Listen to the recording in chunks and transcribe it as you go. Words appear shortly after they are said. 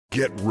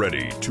Get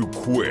ready to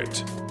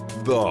quit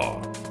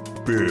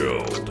the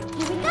build.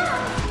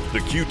 The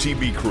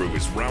QTB crew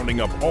is rounding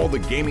up all the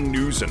gaming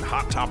news and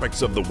hot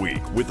topics of the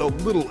week with a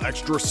little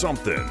extra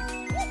something.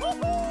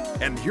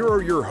 And here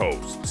are your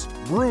hosts,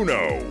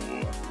 Bruno,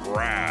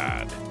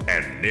 Brad,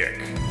 and Nick.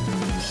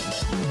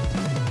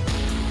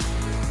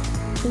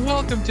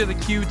 Welcome to the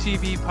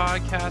QTB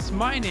podcast.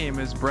 My name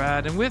is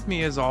Brad, and with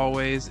me as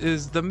always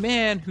is the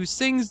man who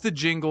sings the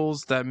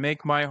jingles that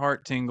make my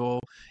heart tingle.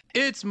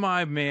 It's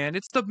my man.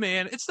 It's the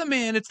man. It's the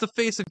man. It's the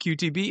face of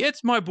QTB.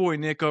 It's my boy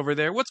Nick over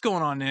there. What's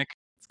going on, Nick?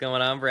 What's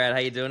going on, Brad? How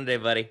you doing today,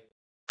 buddy?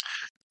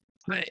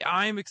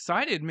 I'm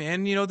excited,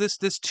 man. You know, this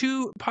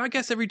two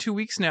podcasts every 2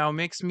 weeks now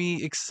makes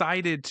me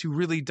excited to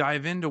really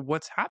dive into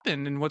what's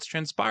happened and what's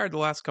transpired the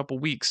last couple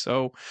weeks.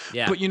 So,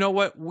 Yeah. But you know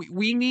what?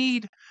 We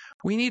need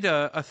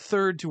a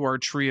third to our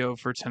trio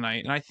for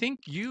tonight, and I think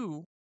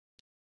you.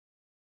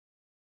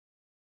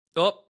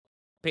 Oh,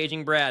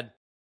 paging Brad.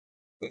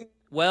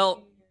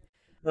 Well,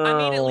 I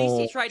mean, at least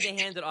he tried to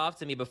hand it off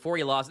to me before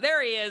he lost.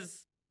 There he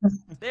is.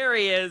 There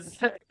he is.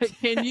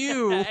 Can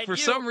you, And for you-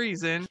 some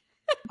reason,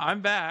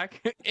 I'm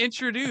back,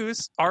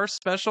 introduce our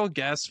special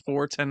guest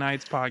for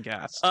tonight's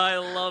podcast? I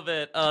love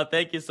it.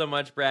 Thank you so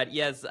much, Brad.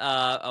 Yes,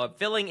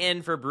 filling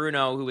in for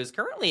Bruno, who is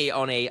currently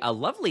on a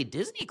lovely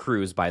Disney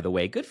cruise, by the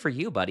way. Good for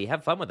you, buddy.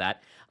 Have fun with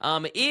that.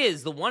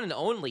 Is the one and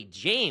only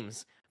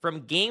James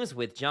from Games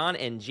with John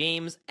and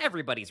James,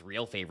 everybody's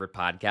real favorite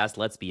podcast.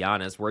 Let's be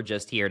honest. We're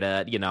just here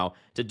to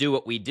do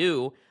what we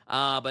do.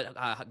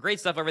 But great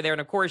stuff over there.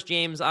 And of course,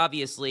 James,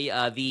 obviously,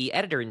 the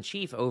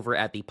editor-in-chief over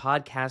at the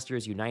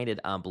Podcasters United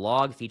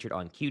blog, featured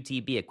on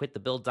QTB at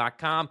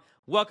quitthebuild.com.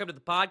 Welcome to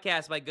the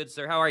podcast, my good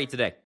sir. How are you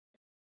today?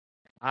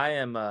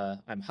 I'm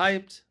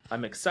hyped.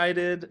 I'm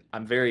excited.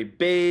 I'm very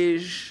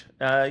beige.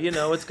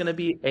 It's going to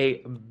be a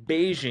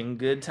beiging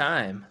good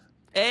time.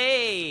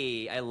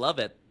 Hey, I love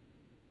it.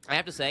 I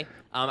have to say,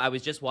 I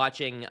was just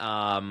watching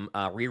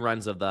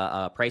reruns of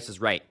the Price is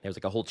Right. There's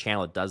like a whole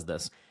channel that does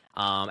this.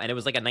 And it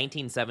was like a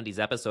 1970s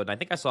episode. And I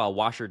think I saw a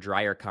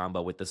washer-dryer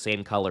combo with the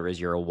same color as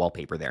your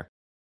wallpaper there.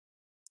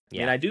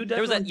 Yeah, and I do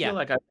definitely feel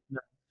like I've been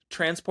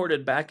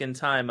transported back in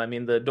time. I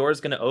mean, the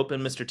door's going to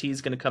open. Mr.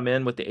 T's going to come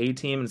in with the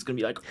A-team. And it's going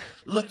to be like,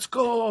 let's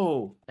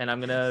go. And I'm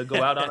going to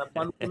go out on a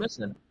fun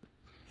mission.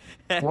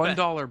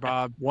 $1,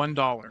 Bob.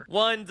 $1.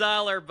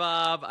 $1,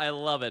 Bob. I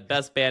love it.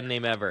 Best band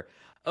name ever.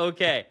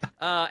 Okay.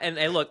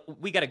 And look,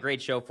 we got a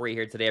great show for you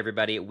here today,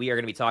 everybody. We are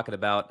going to be talking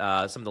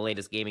about some of the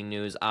latest gaming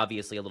news.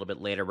 Obviously, a little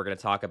bit later, we're going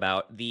to talk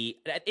about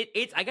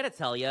I got to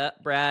tell you,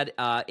 Brad,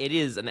 it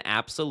is an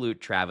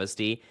absolute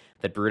travesty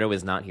that Bruno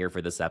is not here for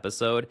this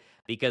episode,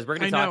 because we're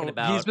going to be talking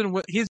about.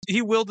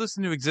 He willed this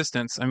into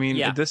existence. I mean,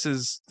 Yeah. this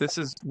is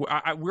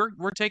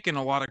we're taking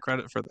a lot of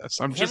credit for this.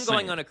 I'm Him just going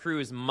saying. on a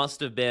cruise must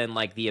have been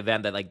like the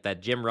event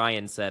that Jim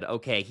Ryan said,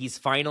 okay, he's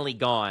finally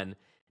gone.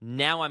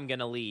 Now I'm going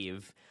to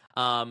leave.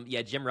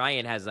 Jim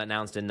Ryan has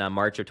announced in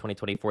March of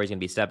 2024 he's going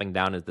to be stepping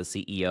down as the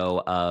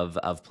CEO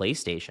of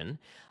PlayStation.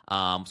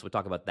 So we'll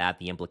talk about that,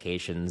 the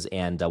implications,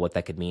 and what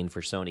that could mean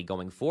for Sony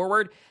going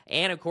forward.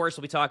 And, of course,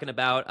 we'll be talking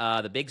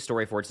about the big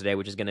story for today,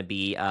 which is going to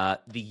be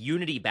the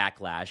Unity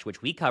backlash,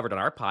 which we covered on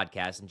our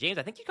podcast. And, James,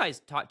 I think you guys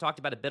talked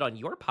about a bit on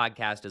your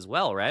podcast as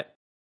well, right?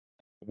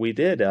 We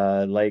did.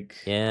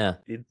 Yeah.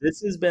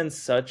 This has been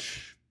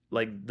such,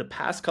 the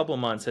past couple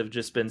months have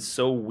just been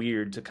so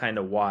weird to kind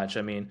of watch.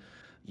 I mean,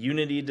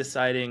 Unity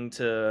deciding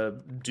to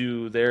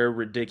do their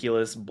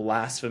ridiculous,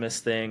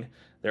 blasphemous thing.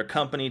 Their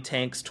company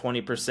tanks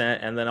 20%,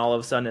 and then all of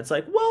a sudden it's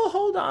like, well,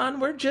 hold on,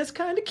 we're just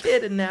kind of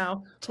kidding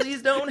now.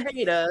 Please don't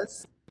hate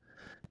us.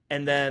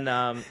 And then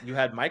you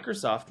had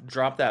Microsoft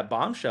drop that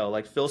bombshell.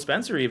 Like Phil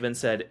Spencer even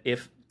said,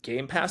 if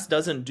Game Pass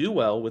doesn't do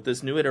well with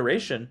this new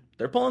iteration,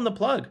 they're pulling the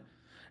plug.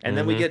 And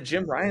then we get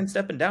Jim Ryan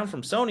stepping down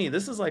from Sony.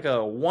 This is like a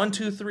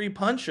 1-2-3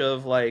 punch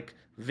of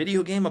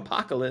video game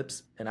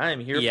apocalypse, and I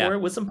am here for it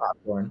with some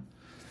popcorn.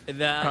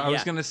 I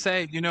was going to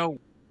say,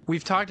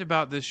 we've talked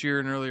about this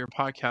year in earlier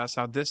podcasts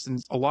how this, in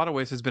a lot of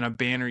ways, has been a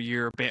banner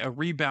year, a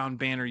rebound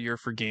banner year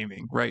for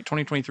gaming, right?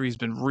 2023 has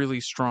been really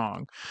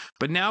strong.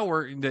 But now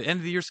the end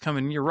of the year's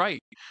coming. You're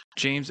right,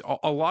 James.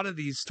 A lot of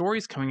these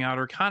stories coming out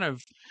are kind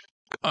of,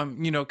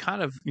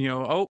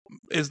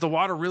 is the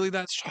water really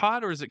that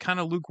hot, or is it kind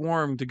of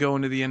lukewarm to go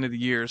into the end of the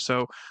year?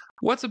 So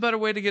what's a better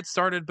way to get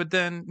started? But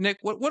then, Nick,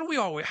 how do we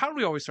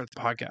always start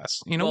the podcast?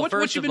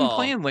 What you been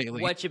playing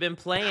lately? What you been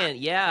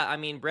playing? Yeah, I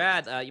mean,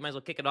 Brad, you might as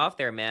well kick it off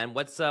there, man.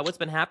 What's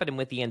been happening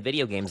with you in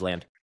video games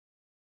land?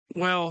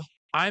 Well,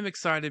 I'm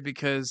excited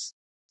because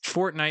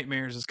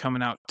Fortnitemares is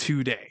coming out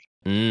today.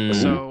 Mm.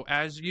 So,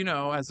 as you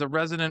know, as the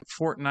resident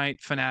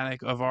Fortnite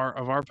fanatic of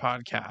our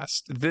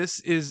podcast,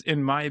 this is,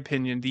 in my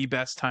opinion, the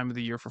best time of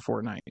the year for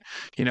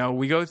Fortnite.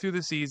 We go through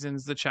the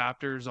seasons, the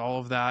chapters, all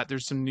of that.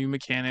 There's some new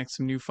mechanics,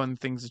 some new fun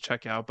things to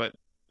check out. But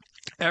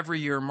every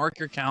year. Mark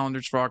your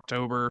calendars for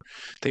October.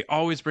 They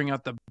always bring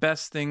out the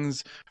best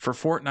things for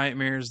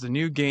Fortnitemares, the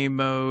new game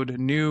mode,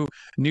 new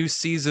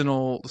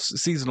seasonal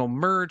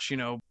merch,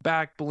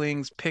 back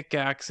blings,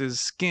 pickaxes,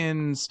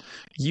 skins,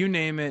 you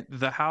name it.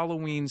 The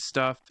Halloween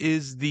stuff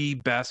is the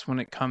best when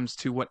it comes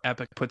to what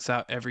Epic puts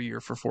out every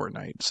year for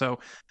Fortnite. So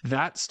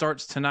that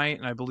starts tonight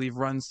and I believe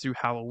runs through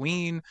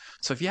Halloween.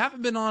 So if you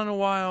haven't been on in a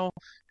while,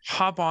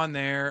 hop on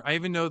there. I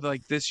even know that,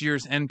 like, this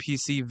year's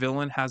NPC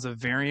villain has a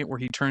variant where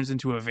he turns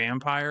into a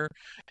vampire,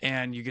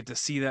 and you get to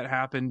see that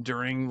happen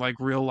during like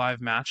real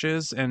live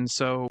matches. And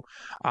so,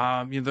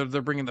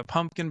 they're bringing the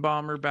pumpkin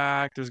bomber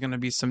back. There's going to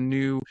be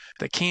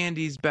the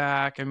candy's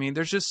back. I mean,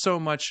 there's just so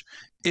much.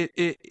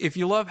 If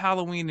you love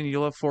Halloween and you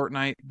love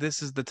Fortnite,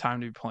 this is the time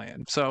to be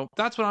playing. So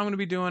that's what I'm going to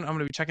be doing. I'm going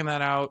to be checking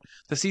that out.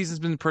 The season's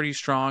been pretty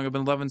strong. I've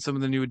been loving some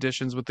of the new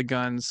additions with the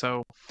guns.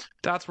 So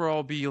that's where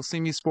I'll be. You'll see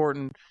me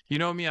sporting. You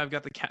know me, I've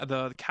got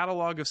the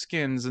catalog of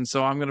skins, and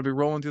so I'm going to be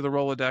rolling through the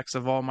Rolodex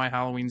of all my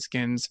Halloween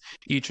skins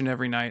each and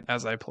every night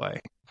as I play.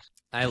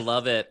 I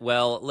love it.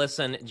 Well,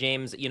 listen,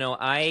 James,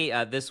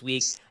 I this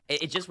week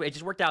it just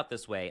worked out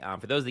this way.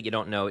 For those that you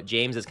don't know,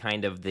 James is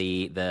kind of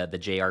the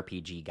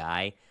JRPG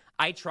guy.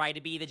 I try to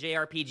be the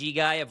JRPG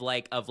guy of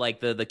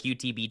the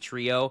QTB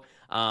trio,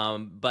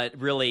 but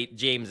really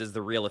James is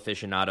the real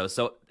aficionado.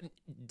 So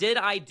did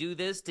I do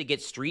this to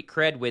get street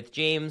cred with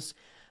James?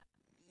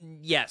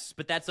 Yes,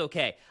 but that's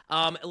okay.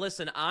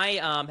 Listen,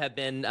 I have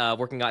been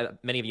working on,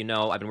 many of you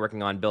know, I've been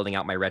working on building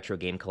out my retro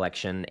game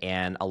collection,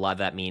 and a lot of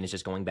that means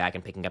just going back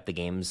and picking up the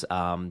games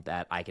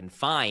that I can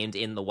find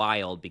in the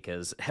wild,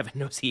 because heaven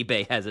knows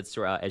eBay has its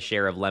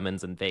share of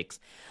lemons and fakes.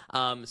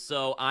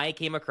 So I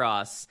came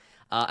across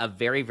a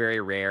very, very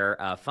rare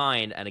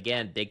find. And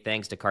again, big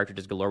thanks to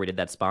Cartridges Galore. We did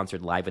that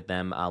sponsored live with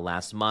them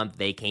last month.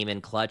 They came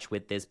in clutch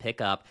with this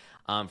pickup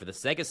for the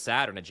Sega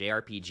Saturn, a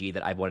JRPG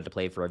that I've wanted to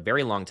play for a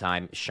very long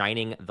time,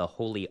 Shining the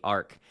Holy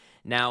Ark.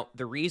 Now,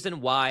 the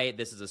reason why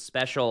this is a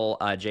special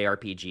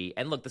JRPG,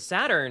 and look, the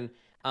Saturn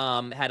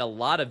had a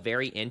lot of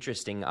very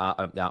interesting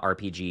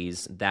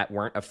RPGs that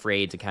weren't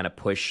afraid to kind of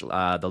push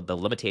the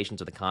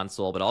limitations of the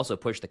console, but also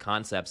push the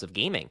concepts of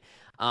gaming.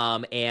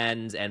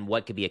 And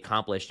what could be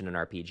accomplished in an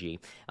RPG.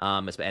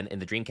 And in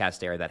the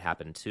Dreamcast era, that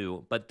happened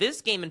too. But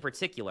this game in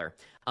particular,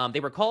 they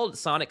were called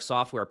Sonic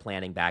Software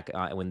Planning back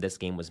when this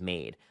game was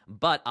made.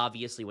 But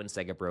obviously, when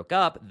Sega broke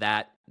up,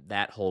 that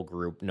whole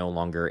group no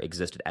longer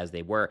existed as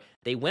they were.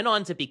 They went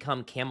on to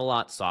become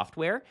Camelot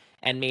Software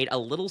and made a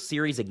little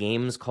series of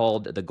games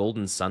called the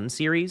Golden Sun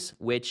series,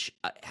 which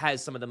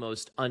has some of the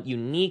most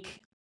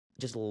unique,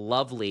 just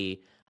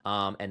lovely,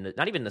 and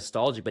not even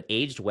nostalgic, but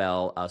aged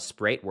well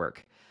sprite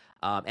work.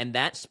 And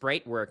that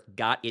sprite work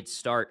got its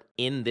start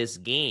in this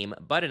game,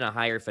 but in a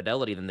higher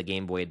fidelity than the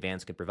Game Boy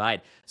Advance could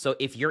provide. So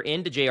if you're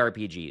into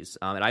JRPGs,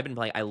 and I've been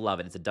playing, I love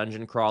it. It's a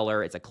dungeon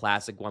crawler. It's a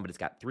classic one, but it's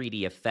got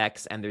 3D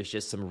effects, and there's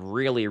just some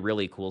really,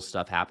 really cool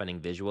stuff happening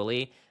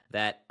visually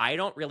that I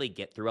don't really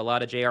get through a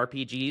lot of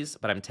JRPGs,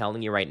 but I'm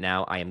telling you right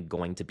now, I am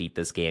going to beat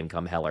this game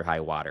come hell or high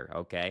water,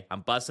 okay?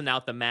 I'm busting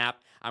out the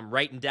map. I'm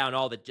writing down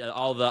all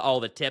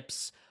the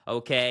tips,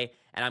 okay?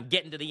 And I'm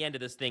getting to the end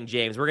of this thing,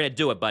 James. We're going to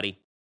do it, buddy.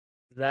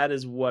 That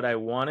is what I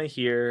want to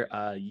hear.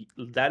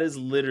 That is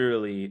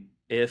literally,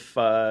 if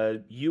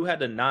you had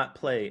to not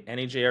play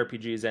any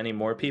JRPGs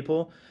anymore,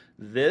 people,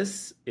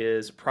 this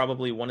is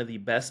probably one of the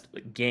best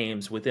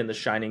games within the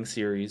Shining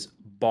series,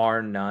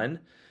 bar none.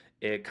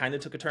 It kind of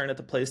took a turn at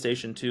the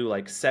PlayStation 2.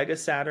 Like Sega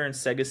Saturn,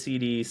 Sega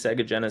CD,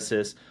 Sega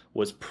Genesis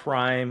was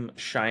prime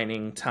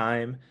Shining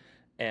time.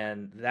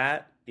 And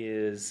that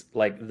is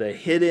like the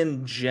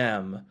hidden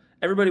gem.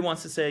 Everybody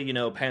wants to say,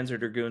 Panzer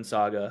Dragoon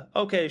Saga.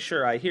 Okay,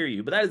 sure, I hear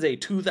you, but that is a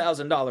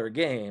 $2,000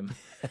 game.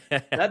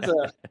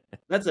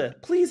 That's a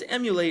please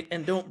emulate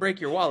and don't break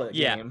your wallet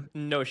game.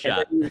 No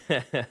shot.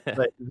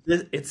 But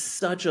it's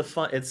such a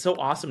fun. It's so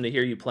awesome to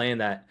hear you playing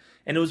that,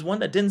 and it was one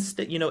that didn't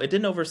it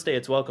didn't overstay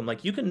its welcome.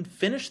 Like you can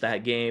finish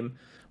that game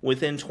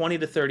within 20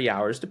 to 30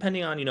 hours,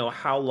 depending on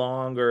how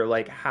long or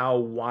like how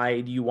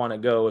wide you want to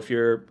go. If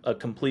you're a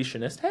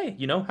completionist, hey,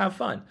 have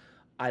fun.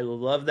 I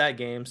love that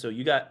game. So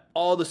you got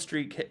all the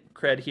street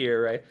cred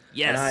here, right?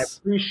 Yes. And I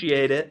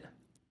appreciate it.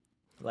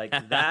 Like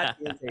that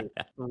is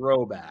a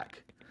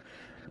throwback.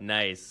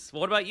 Nice.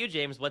 Well, what about you,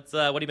 James? What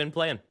have you been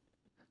playing?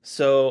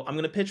 So I'm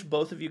going to pitch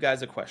both of you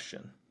guys a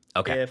question.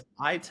 Okay. If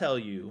I tell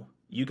you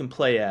you can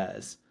play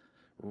as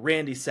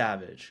Randy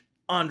Savage,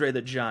 Andre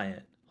the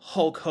Giant,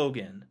 Hulk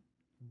Hogan,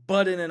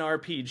 but in an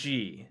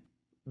RPG,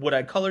 would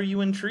I color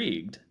you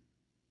intrigued?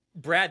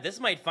 Brad, this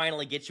might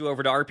finally get you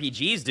over to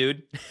RPGs,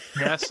 dude.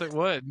 Yes, it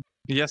would.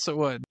 Yes, it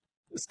would.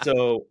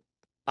 So,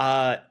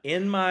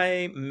 in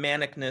my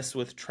manicness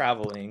with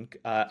traveling,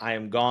 I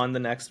am gone the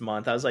next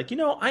month. I was like,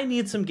 I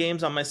need some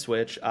games on my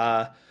Switch.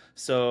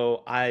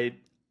 So I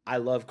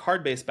love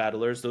card-based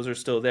battlers. Those are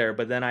still there.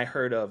 But then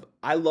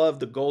I love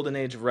the golden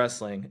age of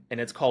wrestling, and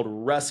it's called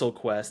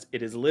WrestleQuest.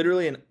 It is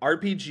literally an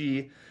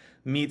RPG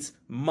meets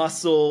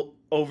muscle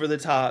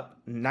over-the-top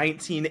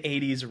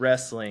 1980s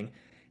wrestling.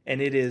 And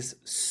it is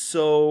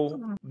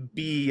so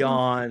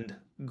beyond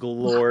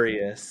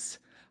glorious.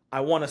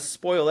 I want to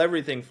spoil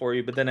everything for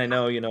you, but then I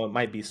know, it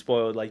might be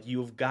spoiled. Like,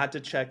 you've got to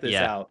check this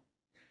out.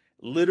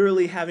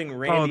 Literally having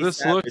Randy this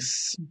Savage...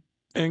 looks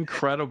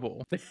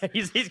incredible.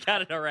 he's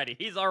got it already.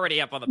 He's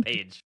already up on the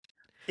page.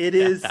 It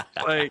is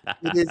like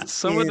it is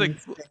some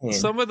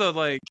of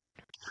the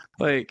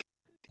like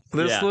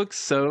this looks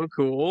so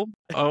cool.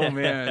 Oh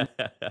man.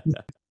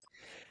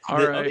 All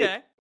right. Okay.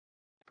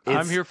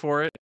 I'm here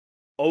for it.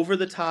 Over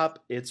the top,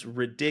 it's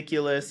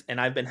ridiculous,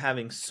 and I've been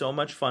having so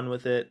much fun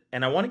with it.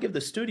 And I want to give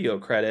the studio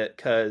credit,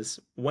 because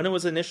when it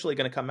was initially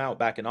going to come out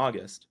back in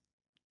August,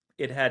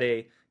 it had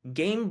a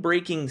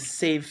game-breaking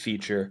save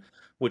feature,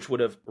 which would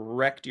have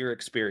wrecked your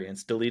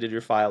experience, deleted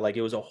your file. Like,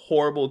 it was a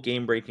horrible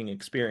game-breaking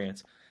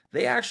experience.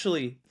 They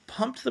actually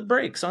pumped the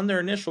brakes on their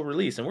initial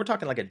release, and we're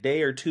talking like a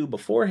day or two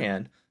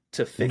beforehand,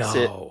 to fix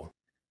it,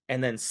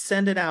 and then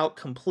send it out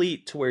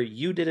complete to where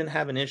you didn't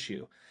have an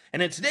issue.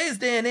 And in today's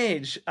day and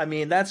age, I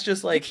mean, that's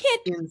just like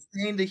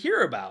insane to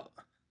hear about.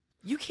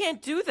 You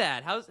can't do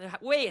that. How's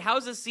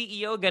a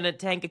CEO gonna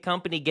tank a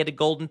company, get a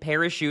golden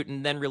parachute,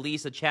 and then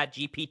release a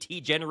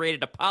ChatGPT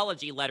generated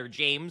apology letter,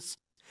 James?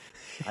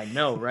 I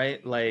know,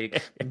 right?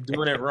 Like, I'm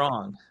doing it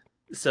wrong.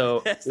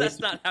 So that's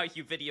not how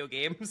you video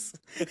games.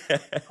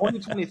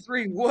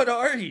 2023, what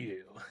are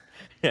you?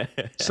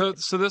 So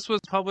this was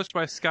published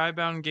by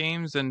Skybound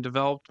Games and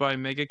developed by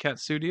Megacat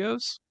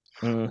Studios.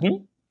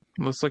 Mm-hmm.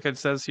 Looks like it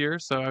says here.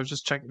 So I was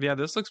just checking. Yeah,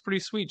 this looks pretty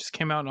sweet. Just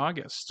came out in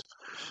August.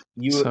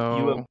 You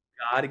have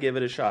got to give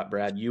it a shot,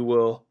 Brad. You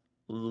will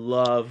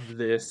love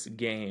this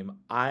game.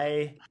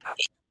 I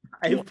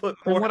put more.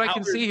 From what I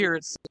can see here,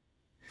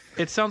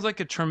 it sounds like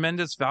a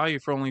tremendous value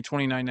for only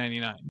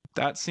 $29.99.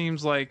 That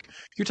seems like,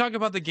 you're talking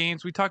about the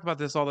games, we talk about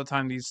this all the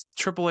time, these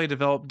AAA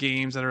developed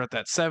games that are at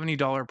that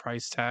 $70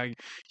 price tag.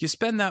 You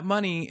spend that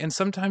money and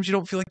sometimes you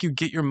don't feel like you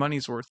get your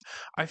money's worth.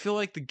 I feel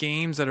like the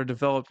games that are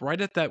developed right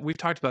at that, we've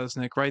talked about this,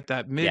 Nick, right?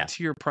 That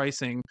mid-tier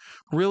pricing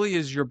really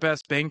is your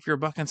best bang for your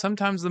buck and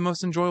sometimes the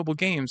most enjoyable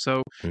game.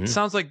 So it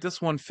sounds like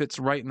this one fits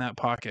right in that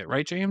pocket,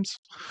 right, James?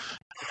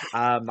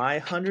 My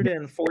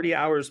 140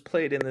 hours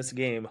played in this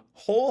game,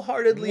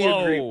 wholeheartedly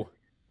agree.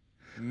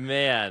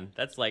 Man,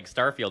 that's like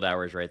Starfield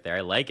hours right there.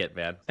 I like it,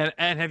 man.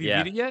 And have you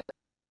beat it yet?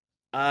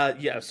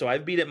 Yeah, so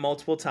I've beat it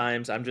multiple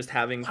times. I'm just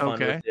having fun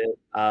with it.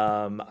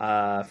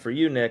 For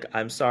you, Nick,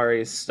 I'm sorry.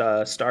 Me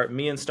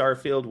and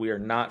Starfield, we are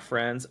not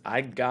friends.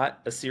 I got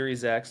a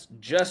Series X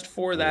just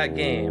for that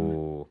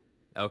game.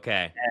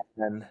 Okay.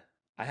 And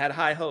I had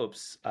high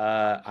hopes.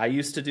 I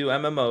used to do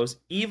MMOs.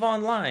 EVE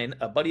Online,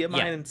 a buddy of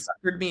mine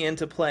suckered me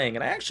into playing,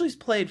 and I actually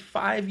played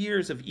 5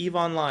 years of EVE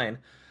Online,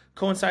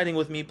 coinciding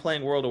with me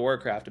playing World of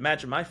Warcraft.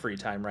 Imagine my free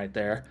time right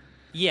there.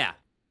 Yeah.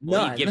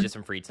 Well, EVE gives you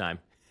some free time.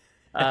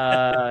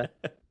 I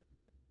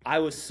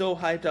was so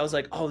hyped. I was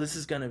like, oh, this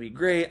is going to be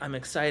great. I'm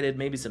excited.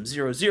 Maybe some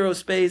 0-0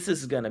 space.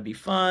 This is going to be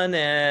fun.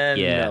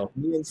 And no,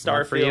 me and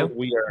Starfield,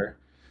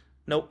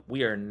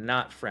 we are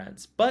not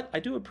friends. But I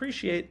do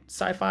appreciate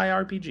sci-fi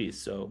RPGs,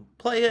 so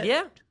play it.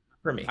 Yeah.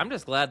 For me. I'm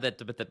just glad that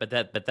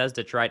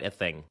Bethesda tried a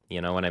thing.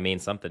 You know what I mean?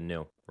 Something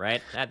new,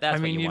 right? That's I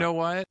mean, what you know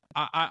what?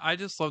 I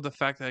just love the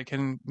fact that I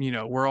can,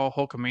 we're all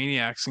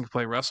Hulkamaniacs and can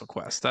play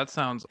WrestleQuest. That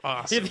sounds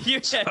awesome.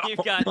 You've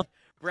got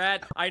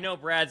Brad. I know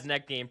Brad's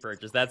next game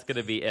purchase. That's going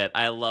to be it.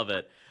 I love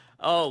it.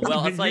 Oh,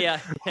 well, I'll tell you.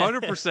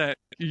 100%.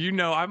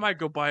 I might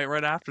go buy it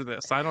right after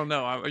this. I don't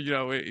know.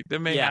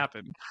 It may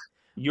happen.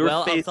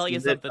 I'll tell you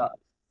something.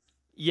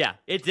 Yeah,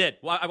 it did.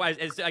 Well,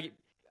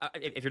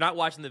 if you're not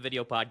watching the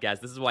video podcast,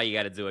 this is why you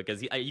got to do it,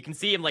 because you can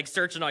see him like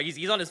searching.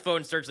 He's on his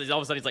phone searching. All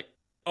of a sudden, he's like,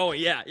 "Oh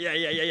yeah."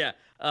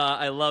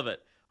 I love it.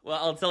 Well,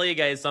 I'll tell you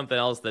guys something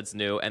else that's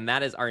new, and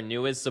that is our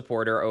newest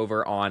supporter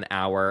over on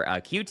our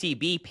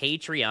QTB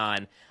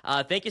Patreon.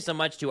 Thank you so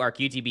much to our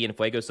QTB and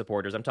Fuego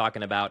supporters. I'm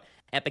talking about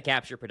Epic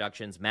Capture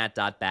Productions,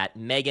 Matt.Bat,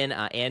 Megan,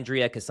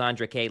 Andrea,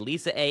 Cassandra K,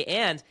 Lisa A,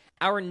 and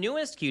our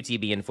newest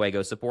QTB and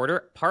Fuego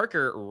supporter,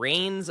 Parker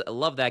Rains.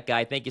 Love that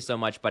guy. Thank you so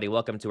much, buddy.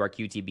 Welcome to our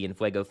QTB and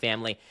Fuego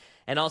family.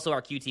 And also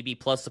our QTB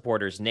Plus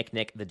supporters, Nick,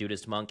 the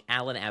Dudist Monk,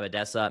 Alan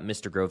Abadessa,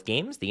 Mr. Grove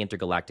Games, the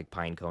Intergalactic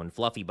Pinecone,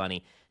 Fluffy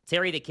Bunny,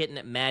 Terry the Kitten,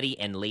 Maddie,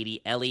 and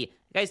Lady Ellie.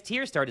 Guys,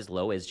 tiers start as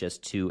low as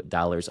just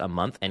 $2 a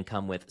month and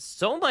come with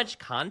so much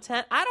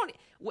content.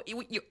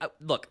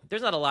 Look,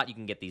 there's not a lot you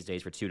can get these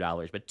days for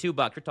 $2, but $2,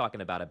 we're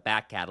talking about a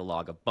back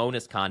catalog of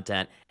bonus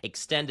content,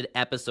 extended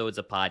episodes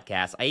of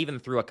podcasts. I even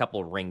threw a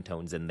couple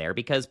ringtones in there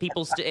because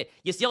people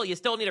you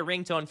still need a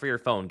ringtone for your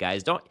phone,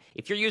 guys.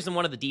 If you're using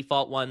one of the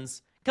default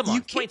ones, come on,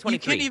 2023. You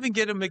can't even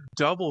get a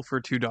McDouble for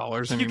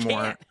 $2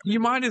 anymore. You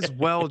might as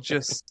well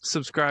just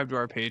subscribe to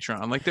our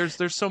Patreon. Like,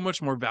 there's so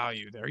much more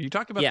value there. You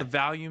talk about the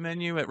value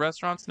menu at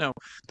restaurants. No,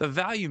 the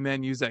value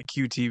menu's at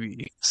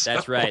QTV. So.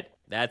 That's right.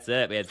 That's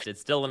it. It's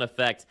still in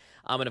effect.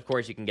 And of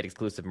course, you can get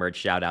exclusive merch,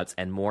 shout-outs,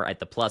 and more at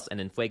the Plus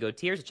and Fuego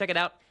tiers. Check it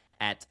out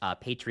at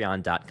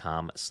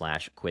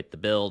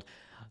patreon.com/quitthebuild.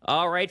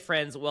 All right,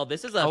 friends. Well,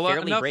 this is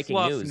fairly breaking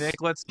news.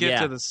 Nick, let's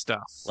get to the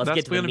stuff. Let's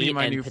get to the meat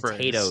and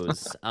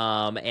potatoes.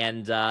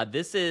 And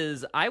this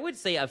is, I would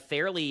say, a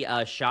fairly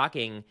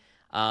shocking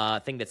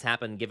thing that's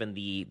happened given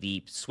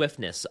the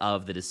swiftness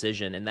of the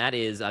decision, and that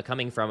is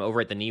coming from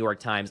over at the New York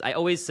Times. I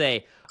always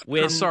say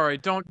when sorry,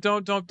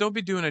 don't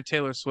be doing a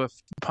Taylor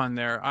Swift pun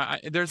there.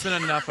 There's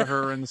been enough of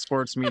her in the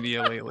sports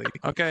media lately.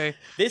 Okay,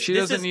 she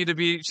doesn't need to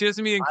be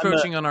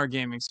encroaching on our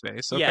gaming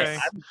space. Okay,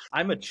 yes.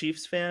 I'm a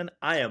Chiefs fan.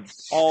 I am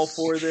all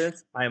for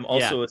this. I am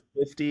also a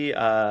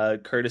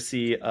Swiftie,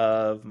 courtesy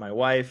of my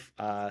wife.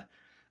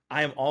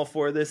 I am all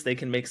for this. They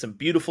can make some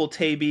beautiful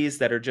tabies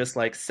that are just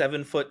like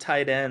 7-foot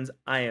tight ends.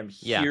 I am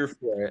here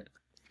for it.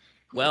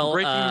 Well,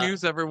 breaking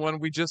news, everyone!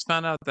 We just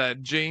found out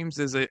that James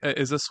is a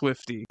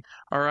Swiftie.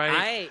 All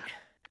right.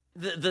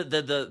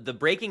 The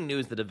breaking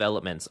news, the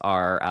developments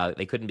are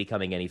they couldn't be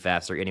coming any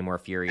faster, any more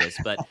furious.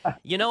 But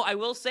I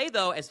will say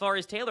though, as far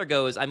as Taylor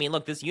goes, I mean,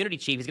 look, this Unity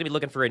chief, he's gonna be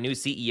looking for a new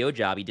CEO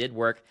job. He did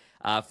work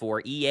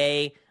for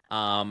EA.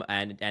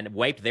 And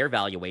wiped their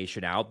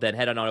valuation out, then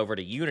headed on over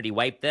to Unity,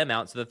 wiped them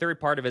out. So the third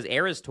part of his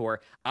Eras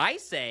tour, I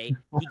say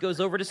he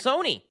goes over to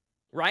Sony,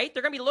 right?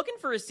 They're going to be looking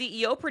for a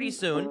CEO pretty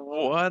soon.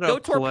 What a Go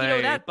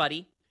torpedo that,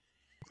 buddy.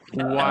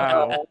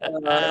 Wow.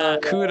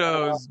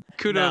 Kudos,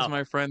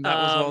 my friend. That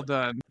was well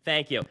done.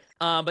 Thank you.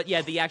 But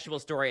yeah, the actual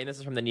story, and this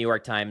is from the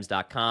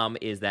NewYorkTimes.com,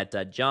 is that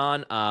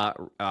John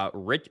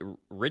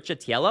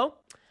Riccitiello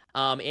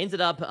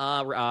ended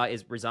up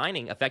is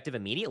resigning effective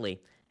immediately.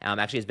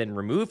 Actually has been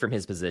removed from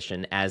his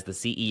position as the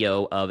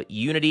CEO of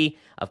Unity,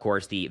 of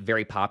course, the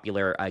very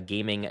popular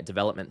gaming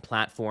development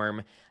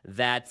platform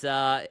that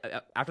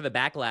after the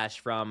backlash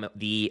from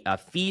the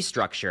fee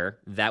structure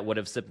that would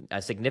have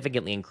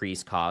significantly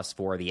increased costs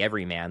for the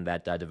everyman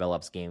that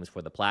develops games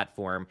for the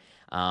platform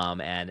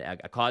and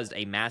caused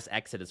a mass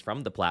exodus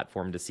from the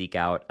platform to seek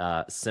out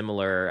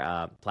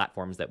similar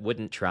platforms that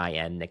wouldn't try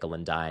and nickel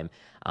and dime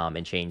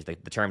and change the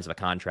terms of a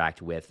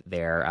contract with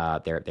their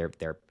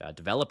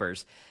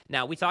developers.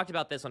 Now, we talked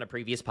about this on a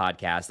previous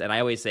podcast, and I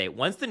always say,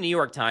 once the New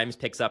York Times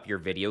picks up your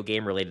video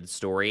game-related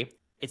story,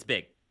 it's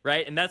big,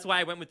 right? And that's why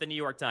I went with the New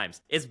York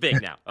Times. It's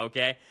big now,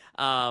 okay?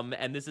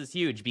 And this is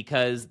huge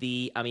because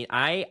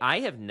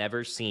I have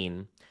never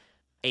seen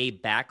a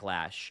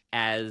backlash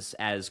as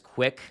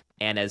quick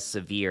and as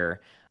severe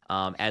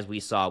as we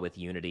saw with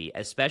Unity,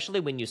 especially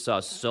when you saw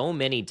so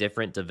many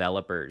different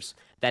developers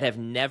that have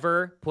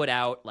never put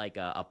out like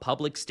a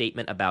public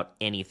statement about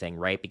anything,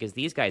 right? Because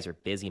these guys are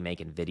busy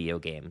making video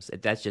games.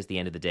 That's just the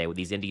end of the day. With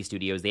these indie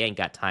studios, they ain't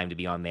got time to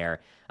be on there,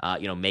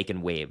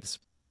 making waves.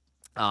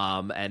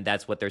 And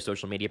that's what their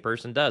social media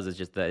person does. It's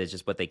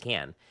just what they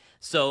can.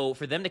 So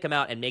for them to come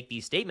out and make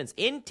these statements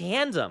in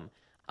tandem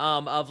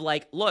of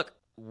like, look,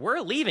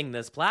 we're leaving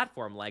this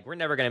platform. Like, we're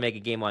never going to make a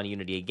game on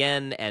Unity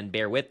again, and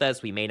bear with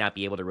us. We may not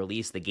be able to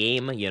release the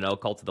game.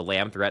 Cult of the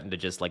Lamb threatened to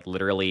just like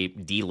literally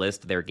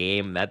delist their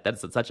game.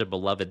 That's such a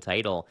beloved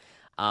title.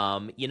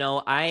 James,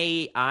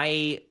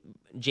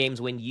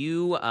 when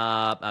you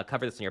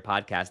covered this in your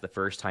podcast the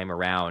first time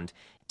around,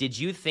 did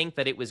you think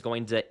that it was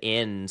going to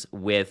end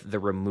with the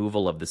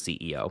removal of the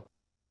CEO?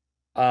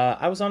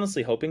 I was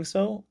honestly hoping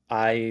so.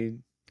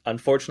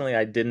 Unfortunately,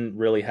 I didn't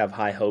really have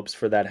high hopes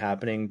for that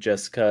happening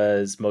just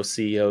because most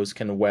CEOs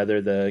can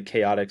weather the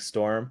chaotic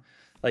storm.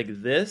 Like,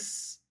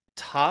 this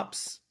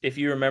tops, if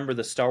you remember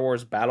the Star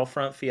Wars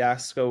Battlefront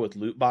fiasco with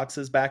loot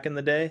boxes back in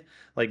the day,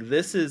 like,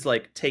 this is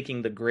like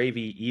taking the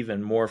gravy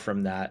even more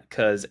from that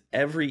because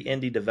every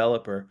indie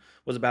developer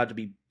was about to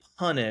be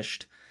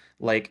punished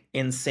like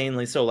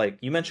insanely. So like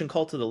you mentioned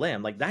Cult of the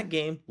Lamb, like that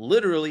game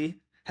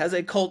literally has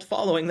a cult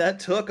following that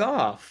took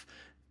off.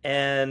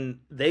 And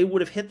they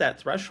would have hit that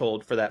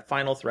threshold for that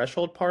final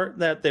threshold part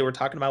that they were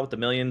talking about with the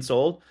million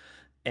sold.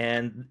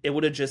 And it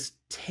would have just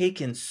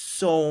taken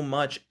so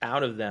much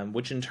out of them,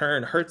 which in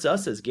turn hurts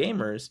us as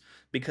gamers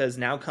because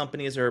now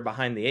companies are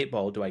behind the 8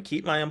 ball. Do I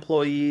keep my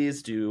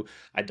employees? Do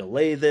I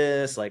delay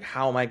this? Like,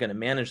 how am I going to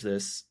manage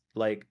this?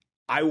 Like,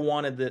 I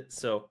wanted that.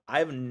 So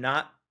I've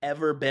not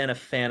ever been a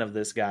fan of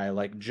this guy.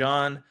 Like,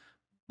 John,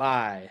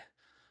 bye.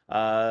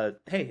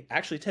 Hey,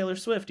 actually, Taylor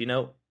Swift,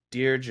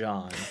 Dear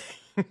John.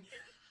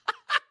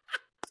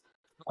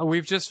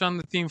 We've just found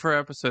the theme for our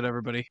episode,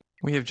 everybody.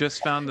 We have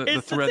just found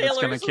the thread that's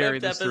going to carry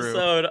this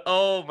episode. Through.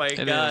 Oh my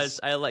gosh!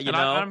 I let you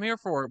know. I'm here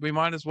for it. We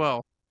might as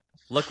well.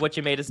 Look what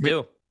you made us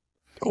do.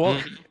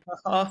 Well,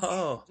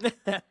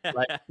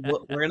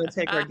 we're gonna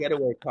take our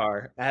getaway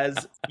car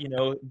as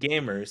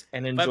gamers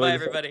and enjoy. Bye,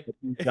 everybody.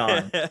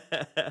 John.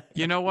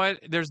 You know what?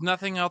 There's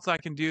nothing else I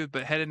can do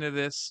but head into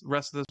this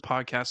rest of this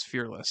podcast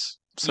fearless.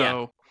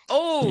 So,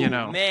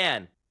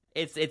 man.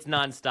 It's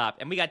nonstop,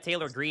 and we got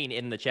Taylor Green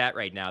in the chat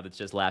right now that's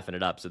just laughing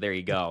it up. So there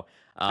you go.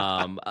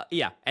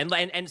 Yeah,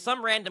 and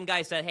some random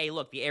guy said, "Hey,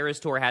 look, the Eras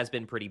tour has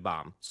been pretty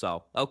bomb."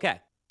 So okay,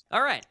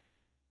 all right.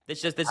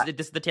 This is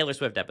the Taylor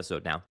Swift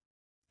episode now.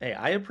 Hey,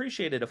 I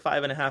appreciated a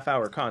 5.5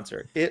 hour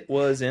concert. It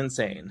was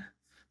insane.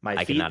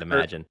 I cannot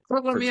imagine.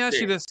 Well, let me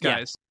ask you this,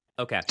 guys.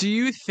 Yeah. Okay. Do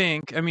you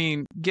think? I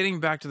mean, getting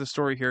back to the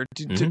story here,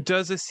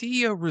 does a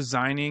CEO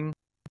resigning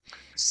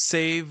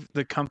save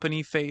the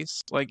company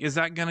face? Like, is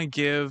that going to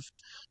give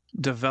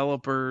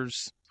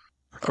developers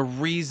a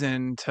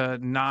reason to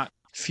not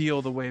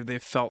feel the way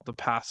they've felt the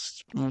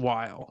past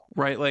while,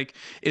 right? Like,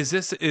 is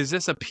this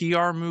a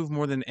PR move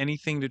more than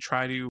anything to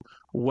try to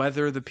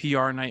weather the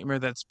PR nightmare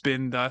that's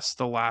been thus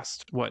the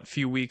last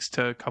few weeks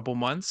to a couple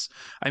months?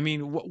 I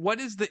mean, what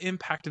is the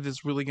impact of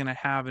this really going to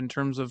have in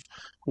terms of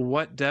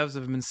what devs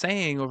have been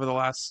saying over the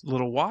last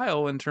little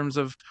while in terms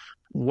of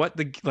what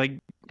the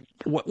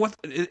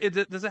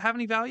does it have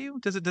any value?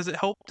 Does it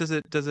help? Does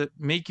it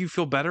make you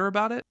feel better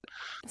about it?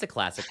 It's a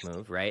classic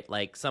move, right?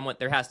 Like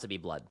there has to be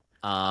blood.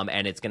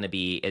 And it's going to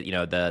be,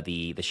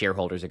 the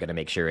shareholders are going to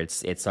make sure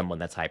it's someone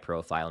that's high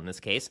profile. In this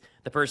case,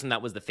 the person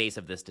that was the face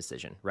of this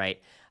decision,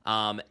 right?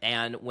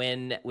 And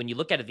when you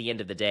look at the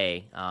end of the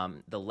day,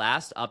 the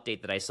last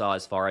update that I saw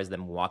as far as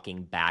them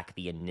walking back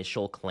the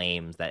initial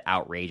claims, that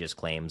outrageous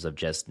claims of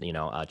just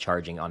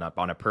charging on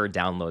a per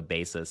download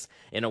basis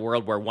in a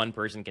world where one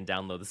person can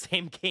download the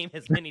same game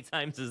as many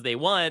times as they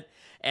want,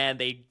 and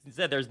they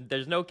said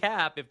there's no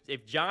cap.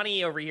 If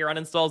Johnny over here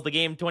uninstalls the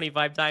game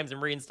 25 times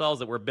and reinstalls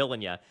it, we're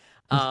billing you.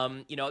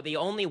 They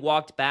only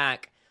walked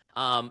back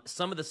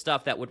some of the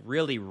stuff that would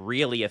really,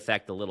 really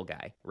affect the little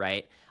guy,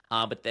 right?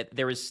 But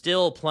there is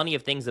still plenty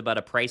of things about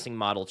a pricing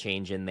model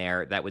change in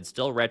there that would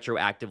still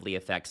retroactively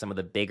affect some of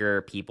the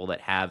bigger people that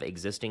have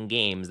existing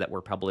games that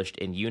were published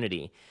in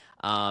Unity.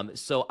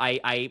 So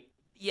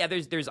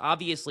there's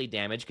obviously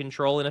damage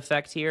control in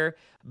effect here,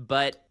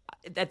 but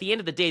at the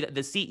end of the day,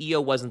 the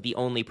CEO wasn't the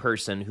only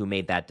person who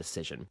made that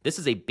decision. This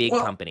is a big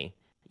company.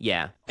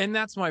 Yeah. And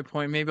that's my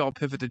point. Maybe I'll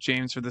pivot to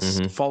James for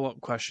this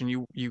follow-up question.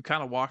 You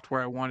kind of walked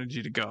where I wanted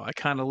you to go. I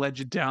kind of led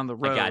you down the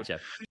road. I gotcha.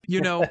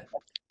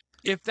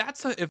 If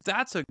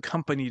that's a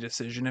company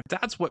decision, if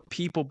that's what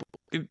people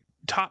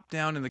top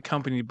down in the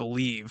company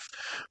believe,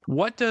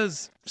 what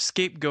does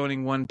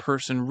scapegoating one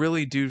person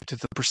really do to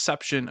the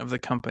perception of the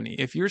company?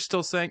 If you're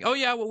still saying, oh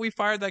yeah, well, we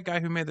fired that guy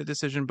who made the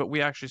decision, but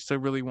we actually still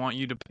really want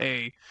you to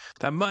pay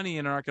that money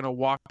and aren't going to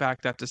walk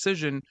back that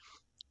decision,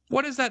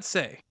 what does that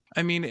say?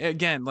 I mean,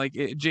 again,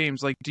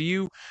 James, do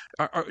you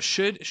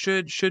should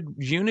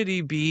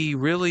Unity be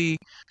really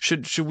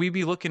should we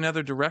be looking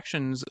other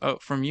directions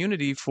from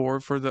Unity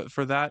for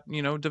that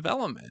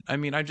development? I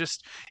mean, it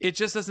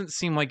just doesn't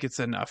seem like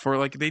it's enough,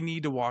 or they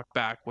need to walk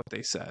back what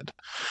they said.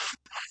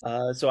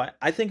 So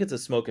I think it's a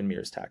smoke and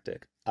mirrors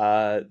tactic.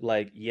 John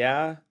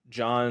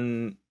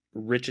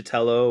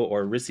Riccitello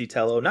or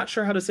Riccitello, not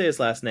sure how to say his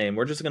last name.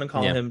 We're just gonna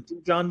call him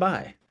John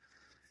Bai.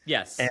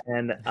 Yes,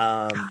 and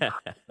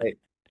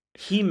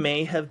he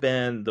may have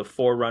been the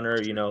forerunner,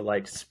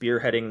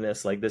 spearheading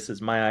this, this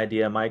is my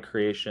idea, my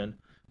creation.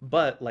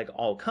 But like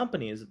all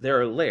companies,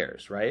 there are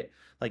layers, right?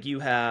 Like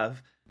you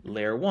have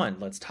layer one,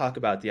 let's talk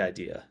about the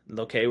idea.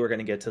 Okay, we're going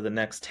to get to the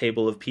next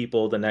table of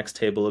people,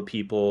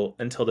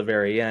 until the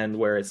very end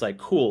where it's like,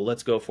 cool,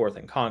 let's go forth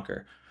and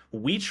conquer.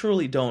 We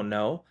truly don't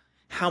know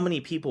how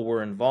many people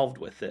were involved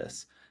with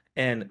this.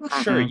 And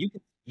sure,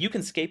 you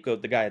can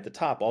scapegoat the guy at the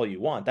top all you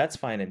want. That's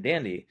fine and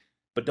dandy.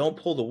 But don't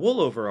pull the wool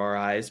over our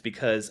eyes,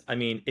 because I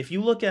mean, if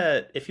you look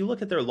at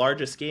their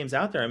largest games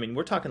out there, I mean,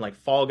 we're talking like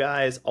Fall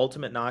Guys,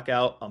 Ultimate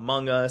Knockout,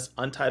 Among Us,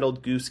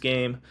 Untitled Goose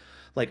Game,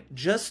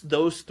 just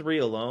those three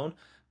alone,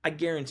 I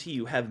guarantee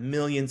you have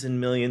millions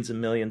and millions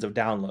and millions of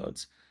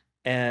downloads.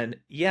 And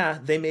yeah,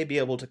 they may be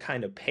able to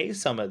kind of pay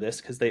some of this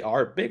because they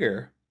are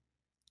bigger,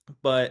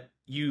 but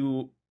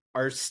you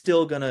are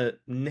still gonna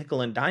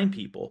nickel and dime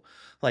people.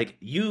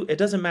 It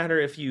doesn't matter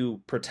if you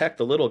protect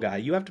the little guy,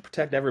 you have to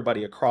protect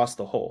everybody across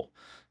the whole.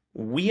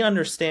 We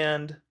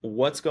understand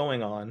what's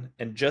going on,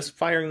 and just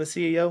firing the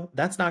CEO,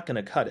 that's not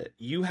gonna cut it.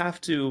 You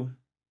have to,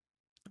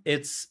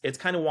 it's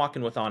kind of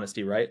walking with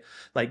honesty, right?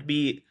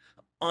 Be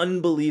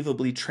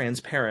unbelievably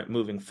transparent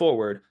moving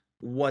forward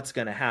what's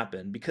gonna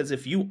happen. Because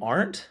if you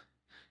aren't,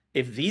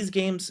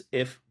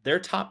 if their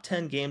top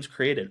 10 games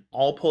created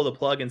all pull the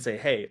plug and say,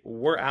 hey,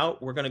 we're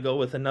out, we're going to go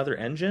with another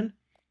engine,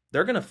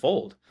 they're going to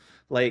fold.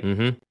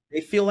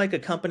 They feel like a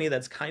company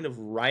that's kind of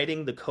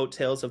riding the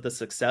coattails of the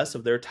success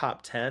of their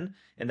top 10,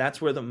 and that's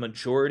where the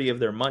majority of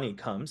their money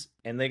comes.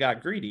 And they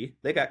got greedy.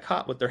 They got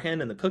caught with their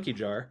hand in the cookie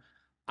jar.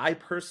 I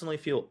personally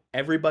feel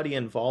everybody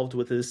involved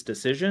with this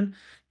decision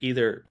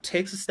either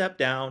takes a step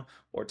down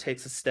or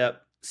takes a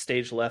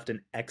stage left and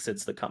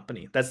exits the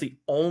company. That's the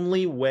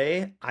only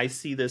way I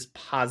see this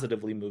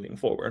positively moving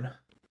forward.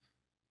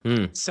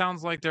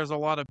 Sounds like there's a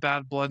lot of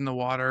bad blood in the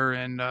water,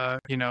 and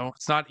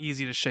it's not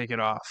easy to shake it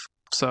off.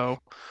 So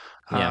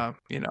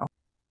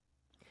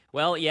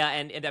Well, yeah,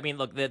 and I mean,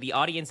 look, the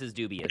audience is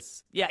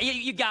dubious. Yeah,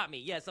 you got me.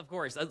 Yes, of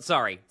course.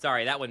 Sorry,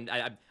 that one.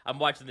 I'm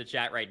watching the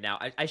chat right now.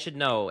 I should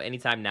know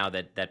anytime now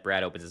that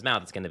Brad opens his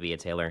mouth, it's going to be a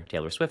Taylor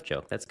Swift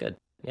joke. That's good.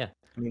 Yeah.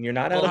 I mean, you're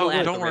not out of the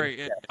woods. Don't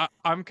worry.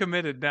 I'm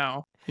committed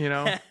now.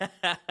 Yeah,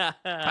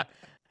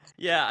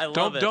 I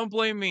love it. Don't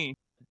blame me.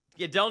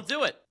 Yeah, don't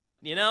do it.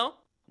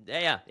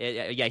 Yeah.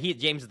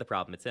 James is the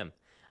problem. It's him.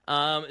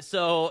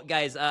 So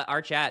guys,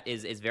 our chat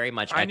is very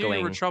much echoing. I knew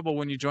you were trouble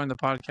when you joined the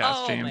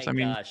podcast, James. Oh my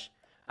gosh.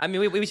 I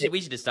mean, we should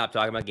just stop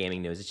talking about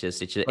gaming news. It's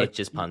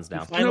just puns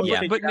now.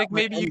 But Nick,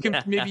 maybe you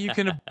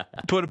can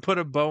put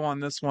a bow on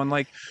this one.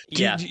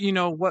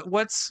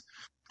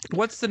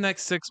 What's the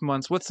next 6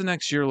 months? What's the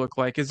next year look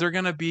like? Is there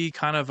going to be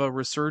kind of a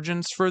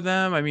resurgence for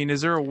them? I mean,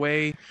 is there a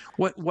way?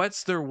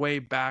 What's their way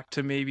back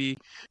to maybe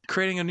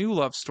creating a new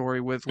love story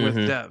with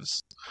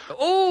devs?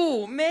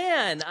 Oh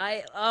man,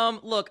 I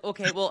look,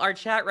 okay, well our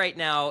chat right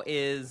now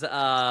is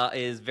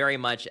very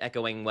much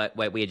echoing what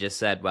we had just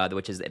said,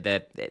 which is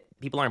that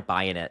people aren't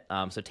buying it.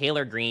 So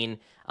Taylor Green,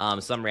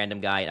 some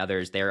random guy and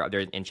others, they're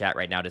in chat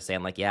right now just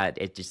saying like, yeah,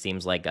 it just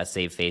seems like a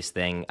save face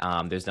thing.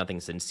 There's nothing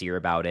sincere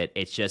about it.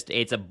 It's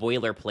a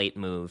boilerplate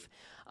move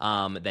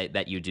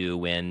that you do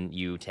when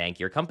you tank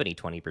your company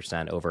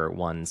 20% over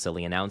one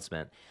silly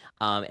announcement.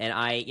 And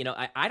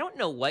I don't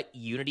know what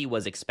Unity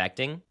was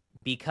expecting,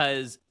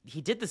 because he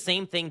did the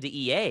same thing to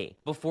EA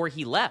before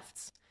he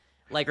left.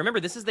 Like, remember,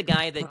 this is the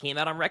guy that came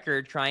out on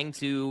record trying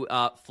to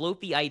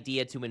float the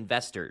idea to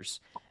investors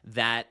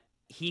that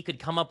he could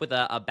come up with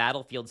a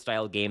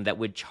Battlefield-style game that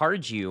would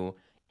charge you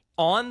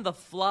on the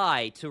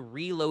fly to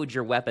reload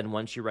your weapon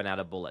once you run out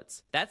of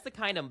bullets. That's the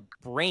kind of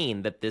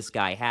brain that this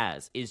guy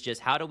has, is just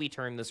how do we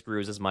turn the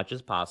screws as much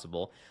as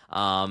possible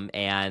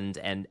and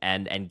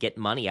get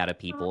money out of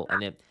people.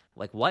 And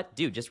like, what?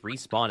 Dude, just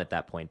respawn at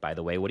that point, by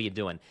the way. What are you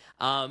doing?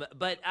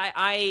 But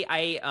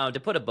I to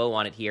put a bow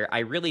on it here, I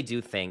really do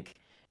think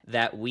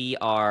that we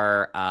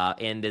are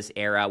in this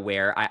era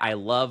where I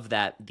love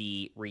that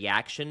the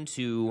reaction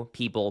to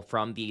people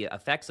from the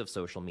effects of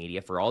social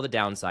media, for all the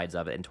downsides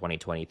of it in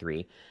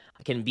 2023,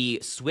 can be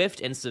swift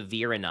and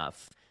severe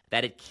enough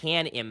that it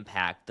can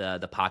impact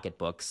the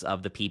pocketbooks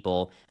of the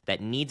people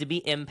that need to be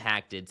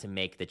impacted to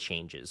make the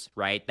changes,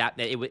 right? That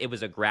it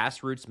was a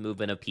grassroots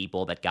movement of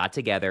people that got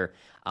together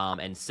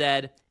and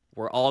said,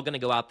 we're all going to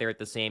go out there at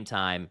the same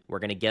time. We're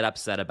going to get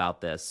upset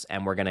about this,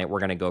 and we're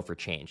going to go for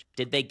change.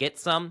 Did they get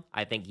some?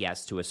 I think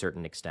yes, to a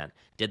certain extent.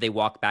 Did they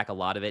walk back a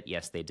lot of it?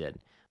 Yes, they did.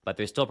 But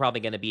there's still probably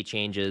going to be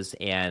changes,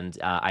 and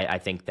I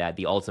think that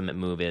the ultimate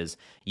move is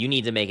you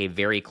need to make a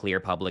very clear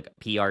public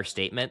PR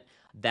statement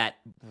that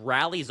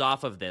rallies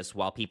off of this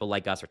while people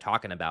like us are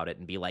talking about it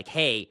and be like,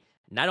 hey,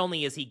 not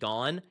only is he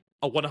gone,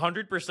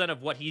 100%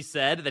 of what he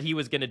said that he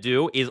was going to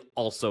do is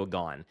also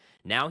gone.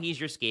 Now he's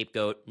your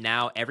scapegoat.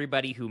 Now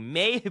everybody who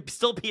may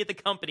still be at the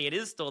company and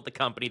is still at the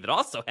company that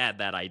also had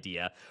that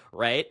idea,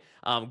 right?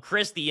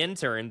 Chris, the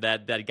intern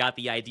that got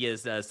the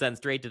ideas sent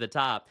straight to the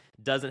top,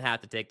 doesn't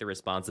have to take the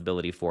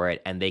responsibility for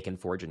it, and they can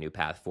forge a new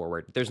path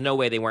forward. There's no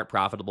way they weren't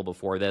profitable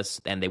before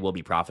this, and they will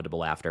be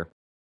profitable after.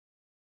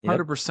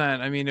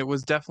 100%. I mean, it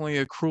was definitely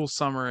a cruel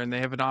summer, and they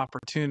have an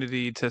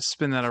opportunity to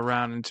spin that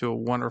around into a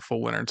wonderful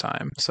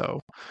wintertime.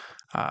 So,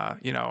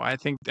 I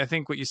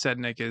think what you said,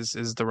 Nick, is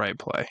the right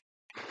play.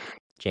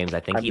 James, I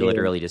think he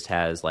literally just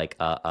has like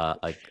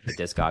a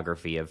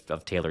discography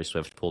of Taylor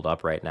Swift pulled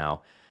up right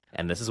now,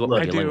 and this is what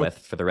we're dealing with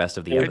for the rest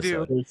of the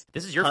episode.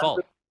 This is your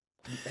fault.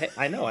 Hey,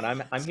 I know,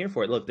 and I'm here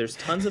for it. Look, there's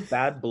tons of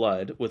bad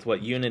blood with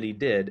what Unity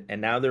did,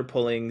 and now they're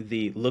pulling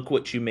the "look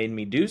what you made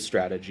me do"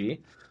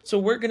 strategy. So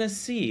we're going to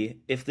see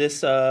if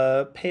this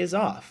pays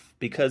off,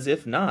 because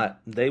if not,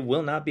 they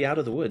will not be out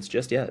of the woods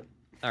just yet.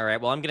 All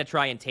right, well, I'm going to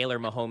try and Taylor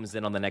Mahomes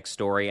in on the next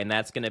story, and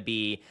that's going to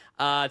be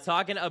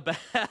talking about...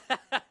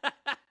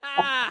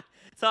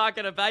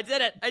 I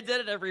did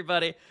it,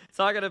 everybody.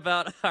 Talking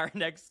about our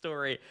next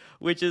story,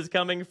 which is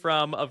coming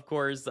from, of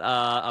course,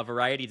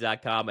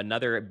 Variety.com,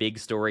 another big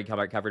story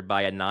covered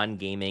by a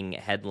non-gaming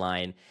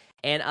headline.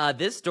 And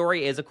this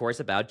story is, of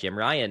course, about Jim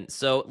Ryan.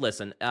 So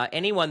listen,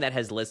 anyone that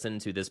has listened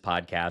to this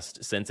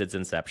podcast since its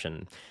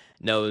inception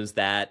knows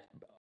that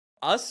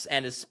us,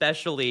 and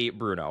especially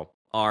Bruno,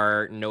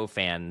 are no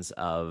fans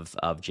of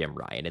Jim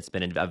Ryan. It's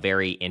been a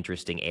very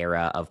interesting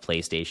era of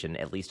PlayStation,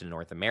 at least in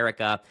North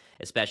America,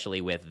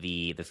 especially with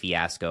the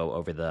fiasco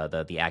over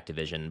the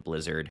Activision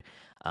Blizzard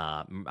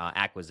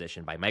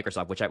acquisition by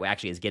Microsoft, which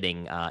actually is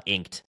getting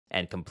inked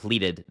and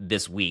completed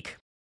this week.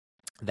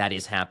 That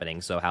is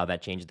happening. So how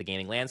that changes the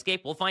gaming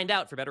landscape, we'll find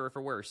out, for better or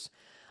for worse.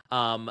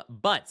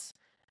 But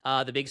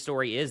the big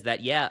story is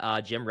that,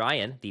 Jim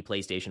Ryan, the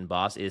PlayStation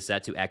boss, is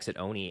set to exit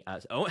Oni.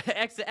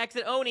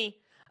 Exit Oni.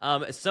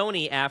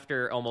 Sony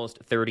after almost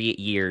 30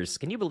 years.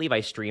 Can you believe I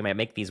stream? I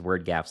make these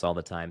word gaffes all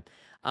the time.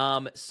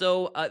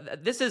 So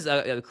this is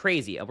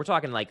crazy. We're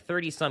talking like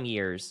 30-some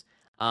years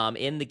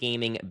in the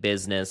gaming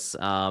business.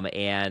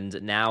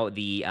 And now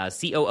the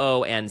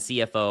COO and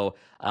CFO,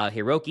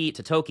 Hiroki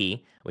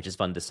Totoki, which is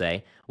fun to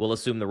say, will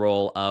assume the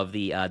role of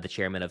the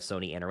chairman of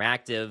Sony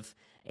Interactive.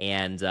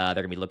 And they're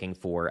going to be looking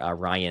for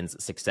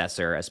Ryan's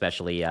successor,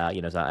 especially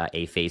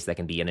a face that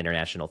can be an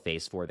international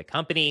face for the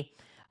company.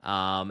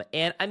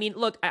 And I mean,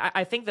 look,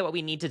 I think that what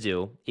we need to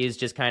do is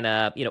just kind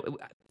of,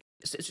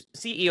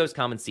 CEOs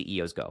come and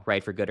CEOs go,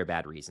 right? For good or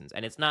bad reasons.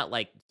 And it's not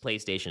like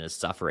PlayStation is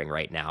suffering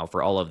right now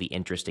for all of the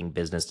interesting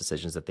business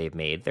decisions that they've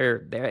made.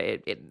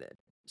 Sony's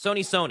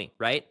Sony,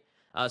 right?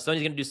 Sony's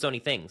going to do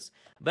Sony things.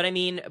 But I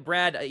mean,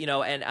 Brad,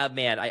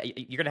 man,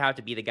 you're going to have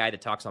to be the guy that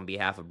talks on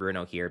behalf of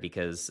Bruno here,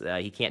 because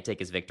he can't take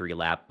his victory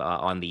lap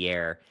on the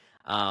air.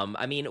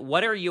 I mean,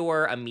 what are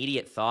your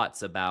immediate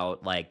thoughts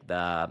about like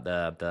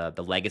the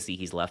legacy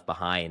he's left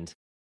behind?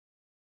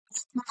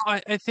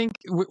 I think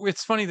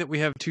it's funny that we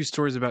have two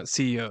stories about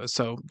CEOs.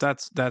 So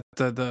that's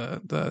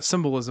the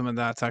symbolism of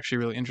that's actually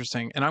really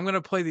interesting. And I'm going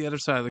to play the other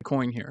side of the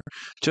coin here.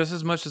 Just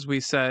as much as we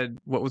said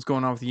what was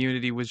going on with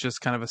Unity was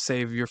just kind of a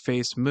save your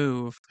face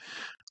move,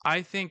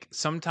 I think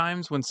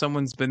sometimes when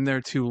someone's been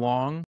there too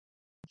long,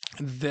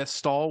 the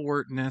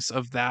stalwartness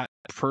of that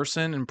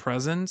person and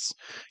presence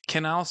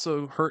can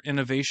also hurt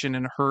innovation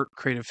and hurt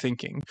creative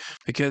thinking,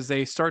 because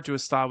they start to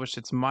establish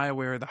it's my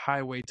way or the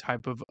highway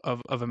type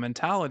of a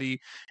mentality,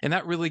 and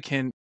that really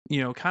can,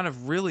 kind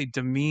of really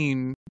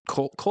demean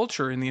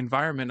culture in the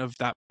environment of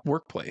that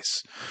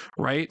workplace,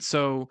 right?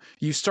 So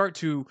you start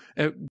to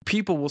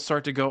people will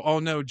start to go, oh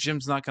no,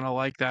 Jim's not going to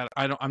like that.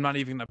 I'm not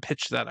even going to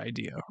pitch that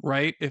idea,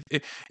 right?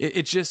 It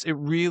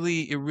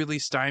really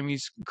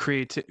stymies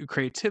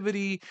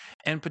creativity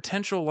and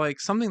potential, like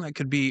something that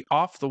could be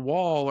off the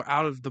wall or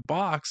out of the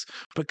box,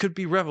 but could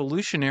be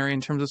revolutionary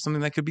in terms of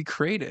something that could be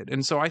created.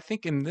 And so I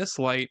think in this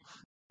light,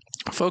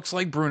 folks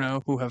like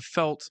Bruno, who have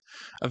felt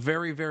a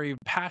very, very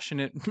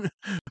passionate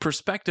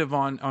perspective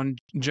on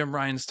Jim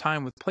Ryan's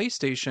time with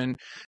PlayStation,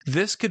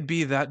 this could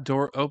be that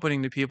door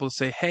opening to people to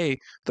say, hey,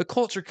 the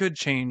culture could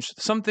change.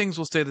 Some things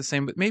will stay the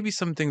same, but maybe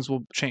some things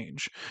will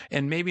change.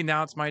 And maybe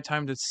now it's my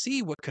time to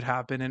see what could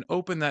happen and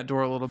open that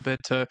door a little bit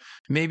to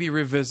maybe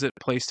revisit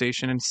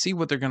PlayStation and see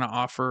what they're going to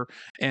offer.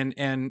 And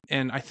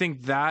I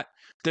think that's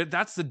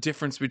the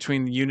difference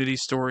between the Unity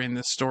story and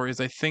this story,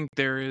 is I think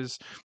there is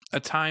a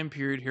time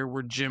period here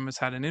where Jim has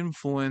had an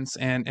influence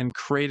and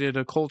created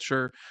a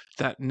culture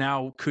that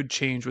now could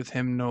change with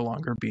him no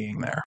longer being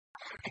there.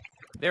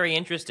 Very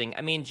interesting.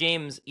 I mean,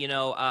 James,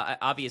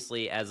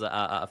 obviously as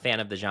a fan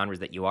of the genres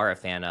that you are a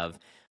fan of,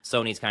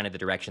 Sony's kind of the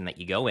direction that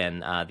you go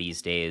in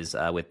these days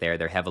with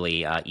their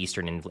heavily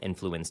Eastern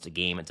influenced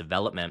game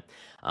development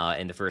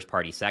in the first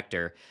party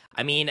sector.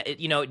 I mean,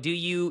 do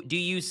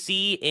you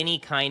see any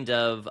kind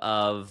of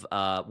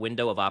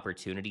window of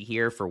opportunity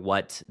here for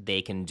what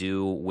they can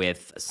do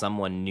with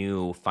someone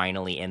new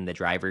finally in the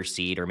driver's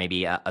seat, or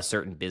maybe a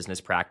certain business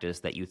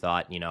practice that you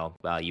thought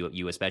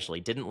you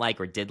especially didn't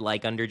like or did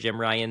like under Jim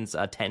Ryan's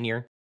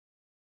tenure?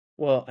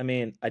 Well, I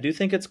mean, I do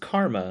think it's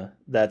karma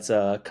that's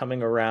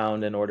coming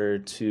around in order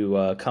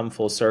to come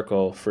full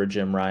circle for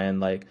Jim Ryan.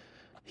 Like,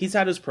 he's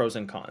had his pros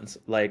and cons.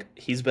 Like,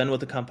 he's been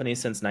with the company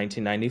since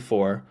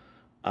 1994.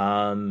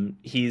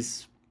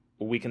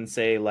 We can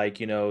say, like,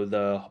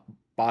 the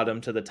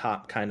bottom to the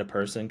top kind of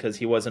person, because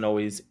he wasn't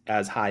always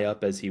as high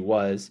up as he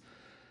was.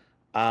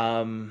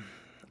 I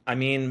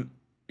mean,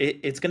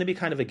 it's going to be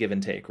kind of a give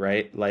and take,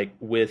 right? Like,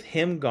 with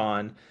him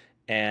gone,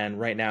 and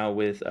right now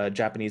with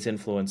Japanese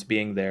influence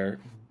being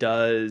there,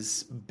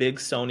 does big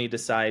Sony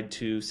decide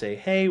to say,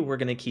 hey, we're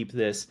going to keep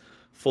this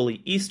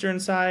fully Eastern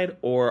side,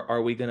 or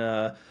are we going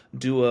to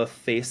do a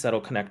face that'll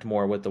connect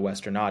more with the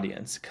Western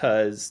audience?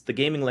 Because the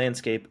gaming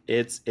landscape,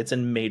 it's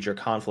in major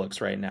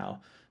conflicts right now.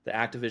 The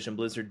Activision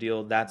Blizzard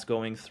deal that's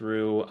going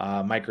through,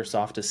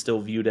 Microsoft is still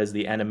viewed as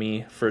the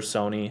enemy for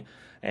Sony,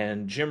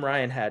 and Jim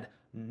Ryan had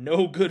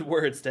no good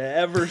words to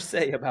ever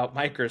say about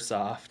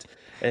Microsoft.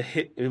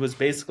 It was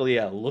basically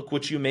a "look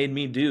what you made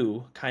me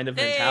do" kind of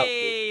mentality.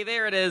 Hey,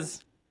 there it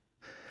is.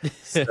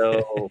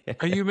 So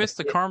you missed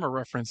the karma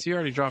reference. You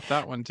already dropped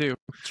that one too.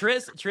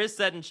 Tris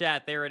said in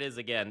chat, there it is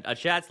again.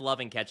 Chat's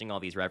loving catching all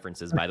these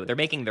references, by the way. They're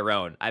making their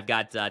own. I've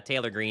got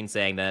Taylor Green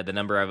saying the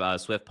number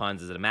of Swift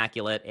puns is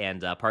immaculate,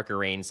 and Parker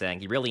Rain saying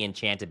he really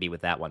enchanted me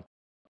with that one.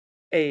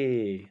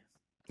 Hey,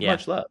 yeah.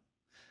 Much love.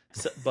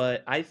 So,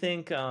 but I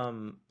think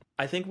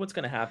what's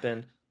going to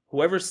happen,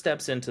 whoever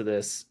steps into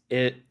this,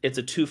 it's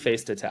a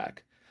two-faced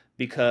attack,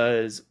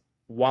 because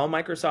while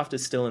Microsoft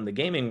is still in the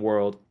gaming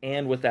world,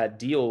 and with that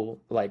deal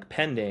like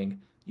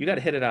pending, you got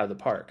to hit it out of the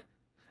park.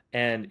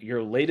 And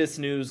your latest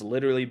news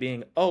literally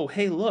being, oh,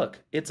 hey, look,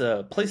 it's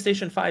a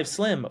PlayStation 5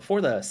 Slim for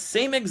the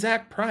same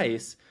exact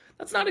price.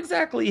 That's not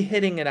exactly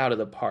hitting it out of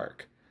the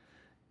park.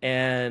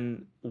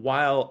 And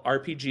while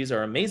RPGs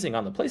are amazing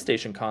on the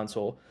PlayStation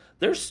console,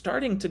 they're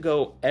starting to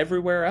go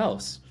everywhere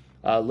else.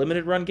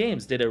 Limited Run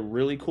Games did a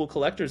really cool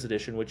collector's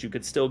edition, which you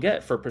could still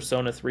get for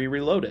Persona 3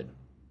 Reloaded.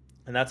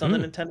 And that's on the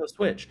Nintendo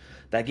Switch.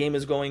 That game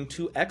is going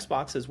to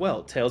Xbox as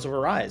well. Tales of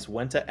Arise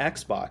went to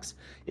Xbox.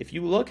 If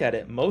you look at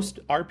it, most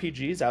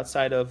RPGs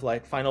outside of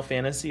like Final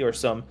Fantasy or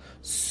some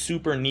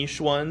super niche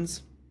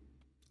ones,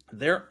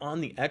 they're on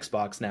the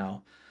Xbox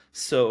now.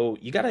 So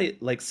you gotta,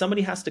 like,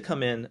 somebody has to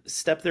come in,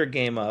 step their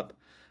game up.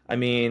 I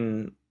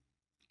mean,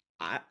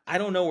 I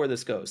don't know where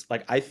this goes.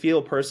 Like, I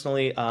feel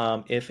personally,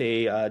 if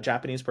a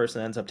Japanese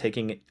person ends up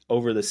taking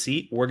over the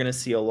seat, we're going to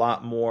see a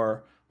lot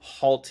more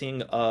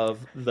halting of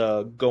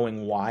the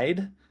going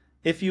wide,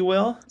 if you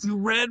will. You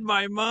read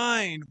my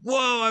mind.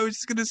 Whoa, I was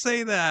just going to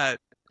say that.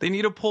 They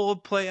need to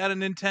play out of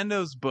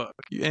Nintendo's book.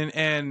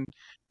 And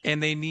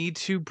they need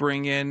to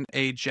bring in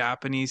a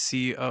Japanese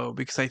CEO,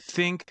 because I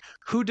think,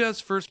 who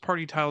does first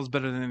party titles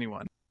better than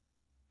anyone?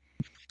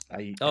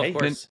 Of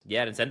course.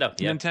 Nintendo.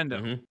 Yeah.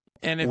 Nintendo. Mm-hmm.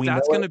 And if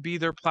that's going to be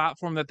their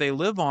platform that they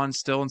live on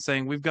still, and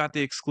saying, we've got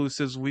the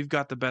exclusives, we've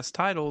got the best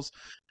titles,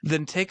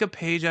 then take a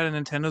page out of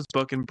Nintendo's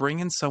book and bring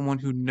in someone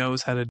who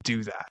knows how to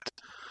do that.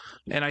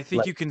 And I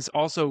think you can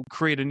also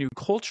create a new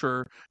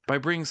culture by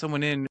bringing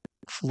someone in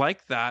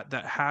like that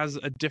has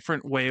a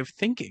different way of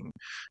thinking.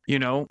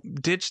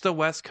 Ditch the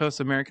West Coast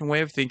American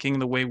way of thinking,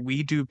 the way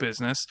we do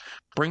business.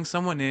 Bring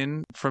someone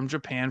in from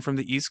Japan, from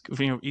the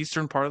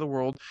eastern part of the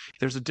world.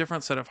 There's a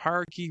different set of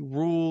hierarchy,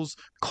 rules,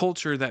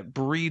 culture that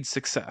breeds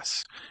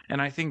success.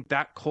 And I think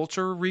that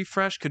culture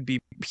refresh could be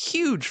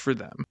huge for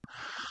them.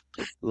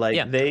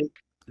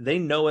 They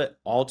know it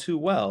all too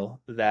well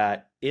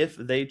that if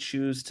they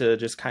choose to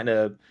just kind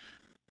of,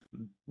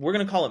 we're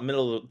going to call it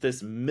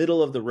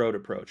middle of the road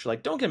approach.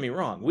 Like, don't get me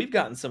wrong, we've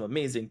gotten some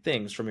amazing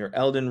things from your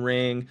Elden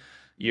Ring,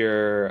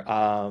 your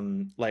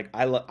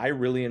I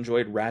really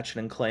enjoyed Ratchet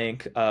and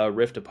Clank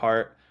Rift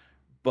Apart,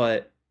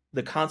 but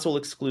the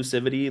console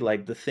exclusivity,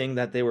 like the thing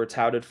that they were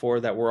touted for,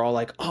 that we're all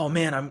like, oh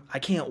man, I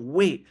can't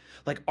wait.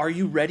 Like, are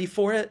you ready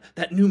for it?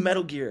 That new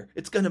Metal Gear,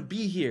 it's going to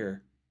be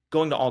here.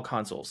 Going to all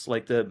consoles,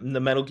 like the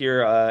Metal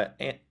Gear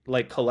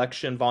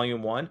collection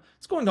volume 1,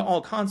 it's going to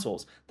all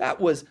consoles. That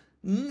was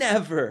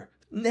never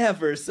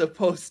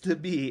supposed to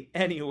be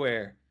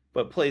anywhere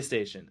but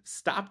PlayStation.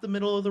 Stop the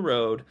middle of the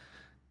road.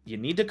 You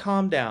need to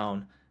calm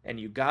down, and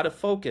you got to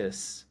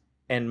focus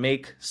and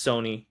make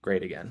Sony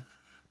great again.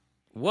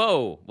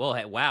 Whoa. Well,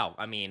 hey, wow.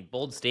 I mean,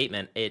 bold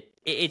statement.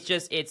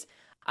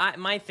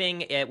 My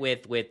thing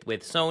with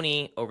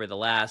Sony over the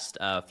last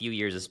few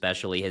years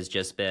especially has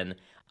just been,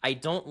 I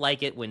don't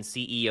like it when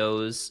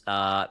CEOs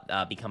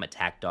become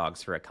attack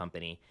dogs for a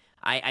company.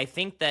 I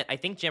think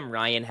Jim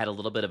Ryan had a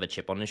little bit of a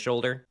chip on his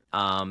shoulder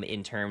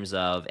in terms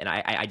of, and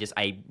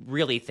I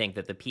really think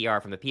that the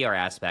PR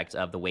aspect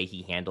of the way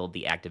he handled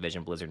the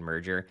Activision Blizzard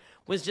merger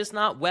was just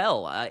not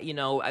well. I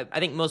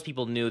think most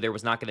people knew there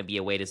was not going to be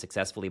a way to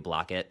successfully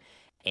block it.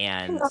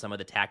 And some of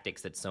the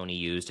tactics that Sony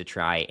used to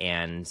try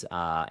and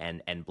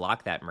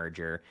block that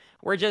merger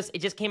it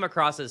just came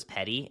across as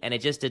petty, and it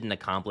just didn't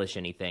accomplish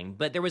anything.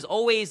 But there was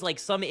always like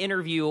some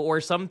interview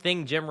or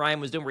something Jim Ryan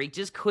was doing where he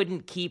just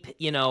couldn't keep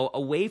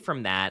away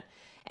from that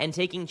and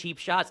taking cheap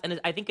shots.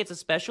 And I think it's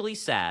especially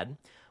sad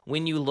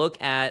when you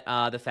look at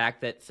the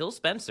fact that Phil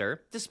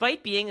Spencer,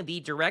 despite being the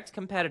direct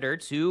competitor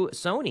to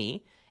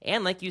Sony,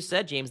 and like you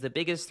said, James, the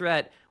biggest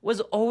threat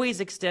was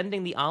always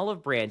extending the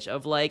olive branch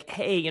of like,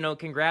 hey,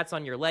 congrats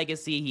on your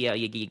legacy.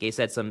 He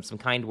said some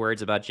kind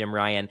words about Jim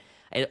Ryan.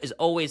 Is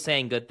always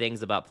saying good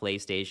things about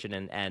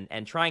PlayStation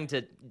and trying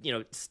to,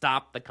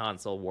 stop the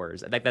console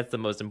wars. I think that's the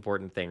most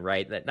important thing,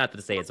 right? Not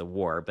to say it's a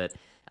war, but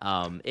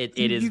it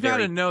is. You got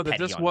to know that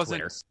this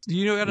wasn't.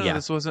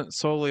 This wasn't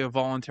solely a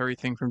voluntary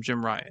thing from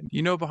Jim Ryan.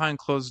 Behind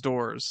closed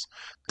doors,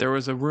 there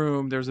was a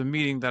room, there was a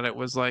meeting that it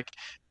was like,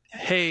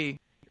 hey,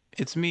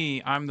 it's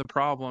me, I'm the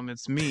problem,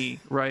 it's me,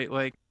 right?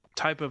 Like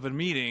type of a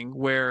meeting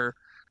where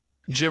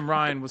Jim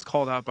Ryan was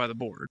called out by the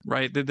board,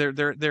 right?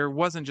 There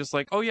wasn't just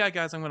like, oh yeah,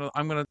 guys, I'm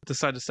gonna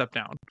decide to step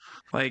down.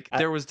 Like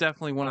there was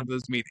definitely one of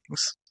those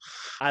meetings.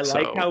 I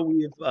like how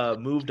we've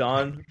moved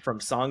on from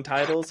song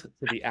titles to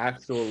the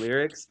actual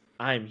lyrics.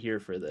 I'm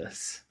here for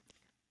this.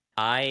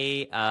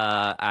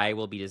 I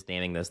will be just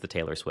naming this the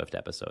Taylor Swift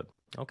episode.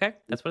 Okay,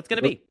 that's what it's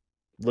gonna be.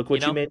 Look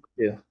what you made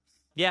me do.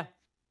 Yeah.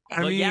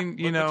 I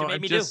mean, I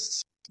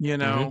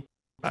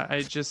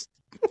just,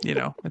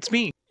 it's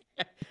me.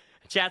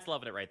 Chat's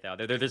loving it right now.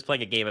 They're just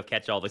playing a game of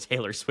catch all the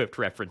Taylor Swift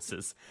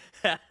references.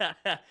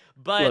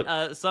 But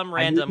look, some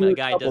random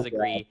guy does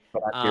agree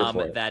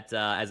that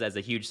as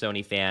a huge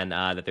Sony fan,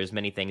 that there's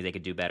many things they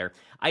could do better.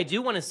 I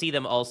do want to see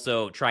them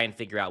also try and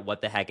figure out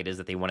what the heck it is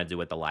that they want to do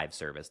with the live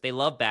service. They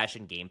love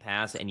bashing Game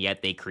Pass, and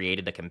yet they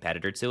created a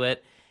competitor to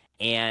it.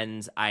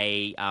 And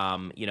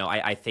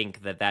I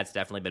think that that's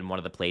definitely been one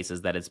of the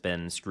places that it's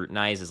been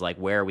scrutinized, is like,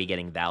 where are we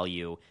getting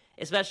value,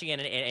 especially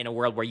in a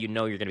world where you're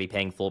going to be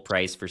paying full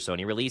price for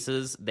Sony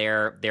releases.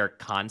 Their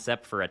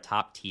concept for a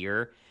top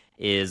tier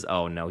is,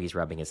 oh no, he's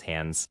rubbing his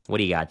hands. What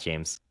do you got,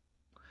 James?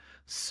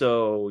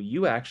 So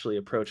you actually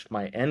approached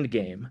my end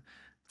game.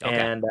 Okay.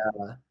 And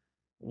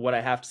what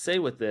I have to say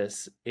with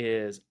this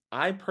is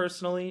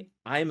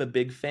I'm a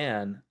big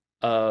fan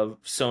of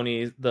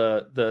Sony,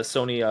 the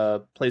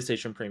Sony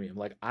PlayStation Premium.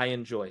 Like, I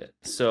enjoy it.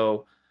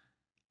 So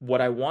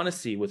what I want to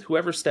see with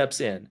whoever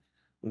steps in,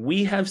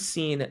 we have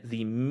seen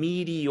the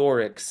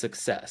meteoric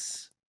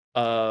success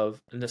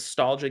of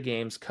nostalgia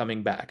games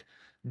coming back.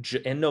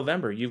 In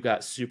November, you've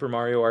got Super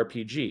Mario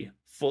RPG,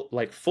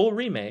 full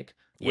remake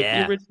with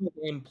the original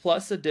game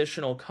plus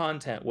additional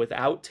content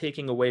without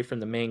taking away from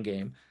the main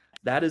game.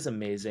 That is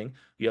amazing.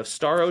 You have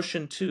Star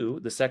Ocean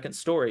 2, the second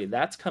story,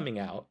 that's coming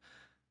out.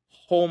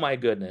 Oh my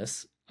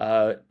goodness.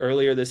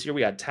 Earlier this year,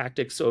 we had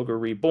Tactics Ogre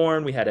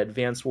Reborn. We had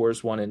Advance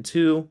Wars 1 and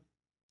 2.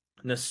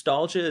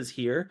 Nostalgia is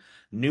here.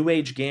 New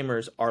age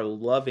gamers are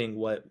loving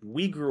what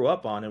we grew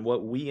up on and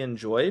what we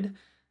enjoyed.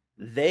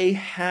 They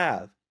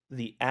have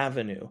the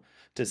avenue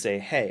to say,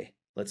 hey,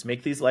 let's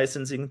make these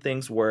licensing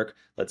things work.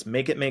 Let's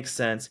make it make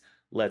sense.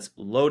 Let's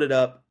load it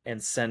up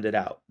and send it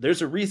out.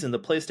 There's a reason the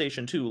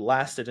PlayStation 2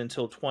 lasted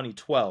until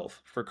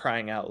 2012, for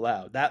crying out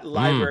loud. That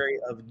library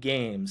of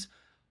games,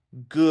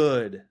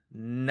 good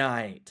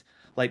night.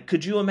 Like,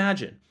 could you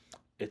imagine?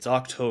 It's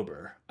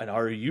October, and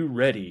are you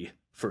ready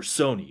for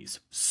Sony's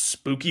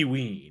Spooky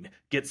Ween.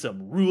 Get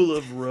some Rule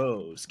of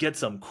Rose. Get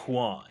some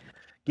Quan.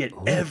 Get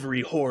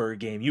every horror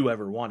game you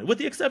ever wanted, with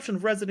the exception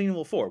of Resident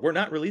Evil 4. We're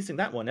not releasing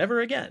that one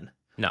ever again.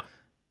 No.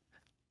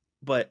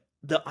 But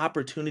the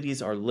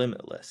opportunities are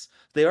limitless.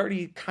 They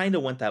already kind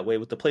of went that way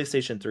with the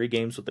PlayStation 3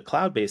 games with the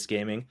cloud-based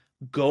gaming.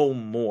 Go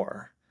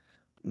more.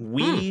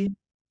 We,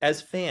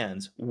 as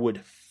fans,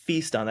 would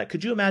feast on that.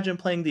 Could you imagine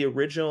playing the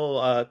original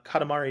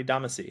Katamari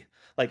Damacy?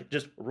 Like,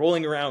 just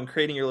rolling around,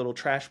 creating your little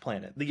trash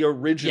planet. The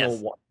original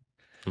one.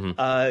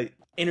 Mm-hmm.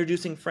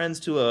 Introducing friends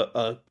to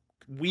a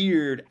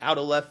weird,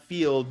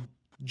 out-of-left-field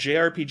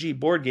JRPG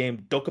board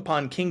game,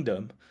 Dokapon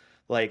Kingdom.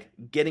 Like,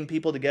 getting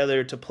people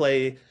together to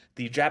play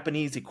the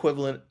Japanese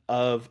equivalent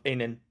of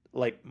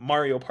like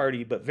Mario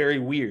Party, but very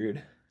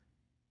weird.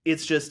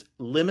 It's just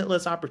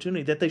limitless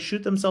opportunity that they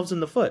shoot themselves in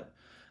the foot.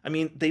 I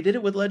mean, they did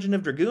it with Legend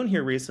of Dragoon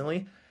here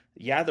recently.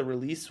 Yeah, the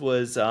release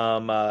was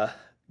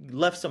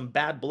left some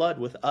bad blood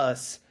with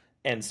us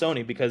and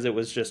Sony because it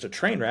was just a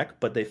train wreck,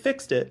 but they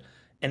fixed it,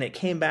 and it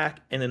came back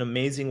in an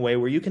amazing way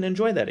where you can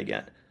enjoy that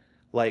again.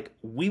 Like,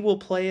 we will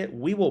play it,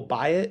 we will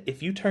buy it.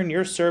 If you turn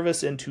your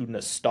service into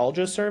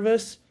nostalgia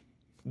service,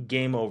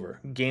 game over.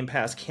 Game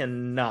Pass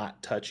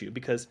cannot touch you,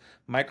 because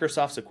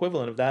Microsoft's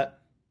equivalent of that,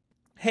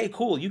 hey,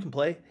 cool, you can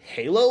play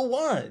Halo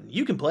 1.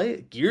 You can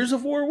play Gears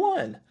of War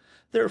 1.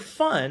 They're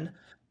fun,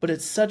 but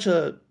it's such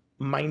a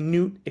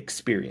minute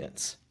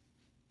experience.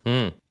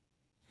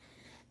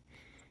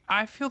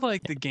 I feel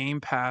like the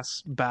Game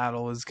Pass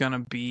battle is going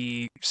to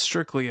be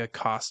strictly a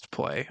cost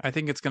play. I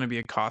think it's going to be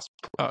a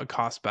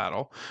cost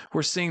battle.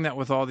 We're seeing that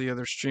with all the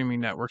other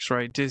streaming networks,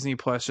 right? Disney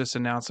Plus just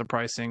announced a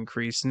price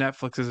increase.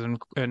 Netflix has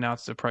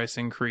announced a price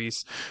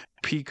increase.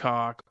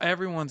 Peacock,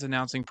 everyone's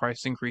announcing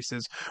price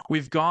increases.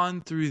 We've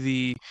gone through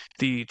the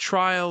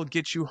trial,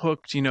 get you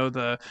hooked,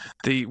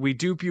 we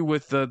dupe you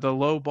with the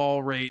low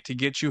ball rate to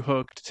get you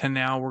hooked, to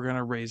now we're going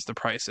to raise the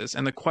prices.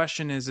 And the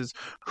question is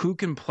who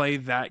can play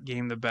that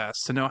game the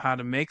best, to know how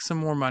to make some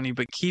more money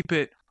but keep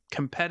it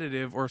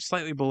competitive or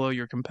slightly below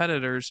your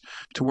competitors,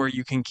 to where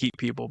you can keep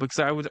people. Because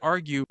I would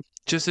argue,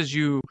 just as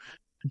you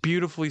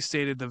beautifully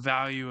stated the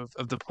value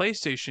of the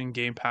PlayStation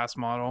Game Pass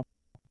model,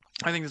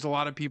 I think there's a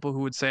lot of people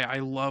who would say, I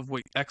love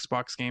what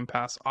Xbox Game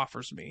Pass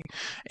offers me.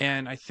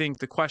 And I think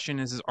the question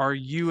is are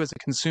you as a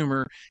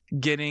consumer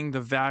getting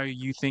the value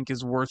you think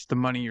is worth the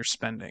money you're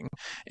spending?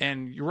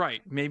 And you're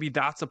right. Maybe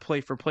that's a play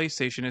for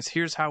PlayStation, is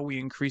here's how we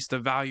increase the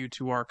value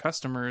to our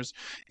customers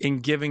in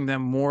giving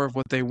them more of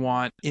what they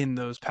want in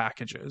those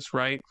packages,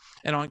 right?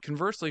 And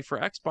conversely for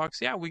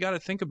Xbox, yeah, we got to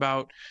think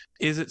about,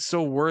 is it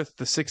so worth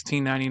the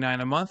 $16.99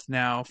 a month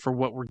now for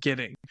what we're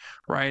getting,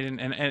 right?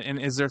 And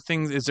is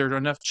there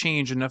enough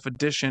change, enough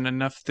addition,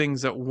 enough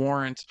things that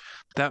warrant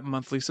that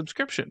monthly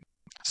subscription?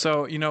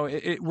 So,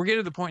 we're getting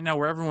to the point now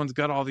where everyone's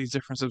got all these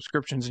different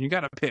subscriptions, and you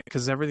got to pick,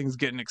 because everything's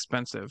getting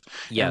expensive.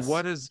 Yes. And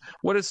what is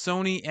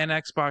Sony and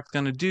Xbox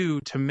going to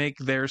do to make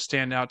theirs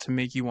stand out, to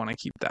make you want to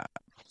keep that?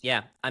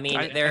 Yeah, I mean,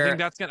 I think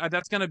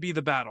that's gonna be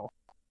the battle.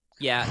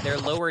 Yeah, their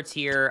lower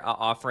tier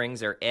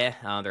offerings are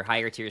their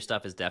higher tier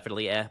stuff is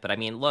definitely But I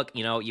mean, look,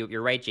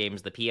 you're right,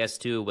 James. The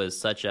PS2 was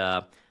such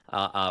a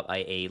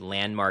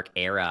landmark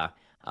era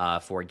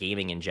for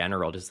gaming in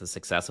general, just the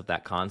success of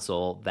that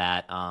console,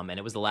 that and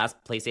it was the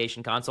last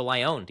PlayStation console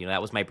I owned.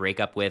 That was my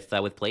breakup with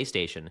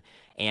PlayStation.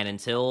 And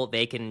until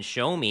they can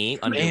show me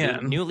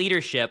under new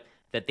leadership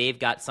that they've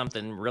got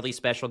something really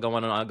special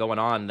going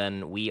on,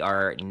 then we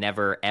are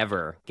never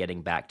ever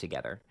getting back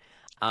together.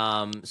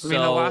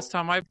 The last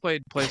time I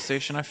played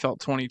PlayStation, I felt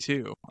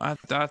 22.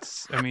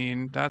 That's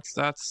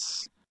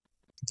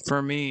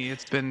for me.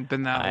 It's been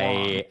that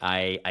long.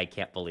 I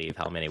can't believe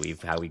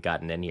how we've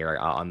gotten in here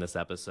on this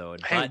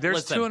episode. Hey, but there's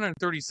listen,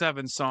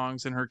 237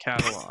 songs in her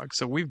catalog,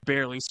 so we've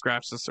barely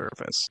scratched the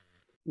surface.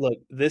 Look,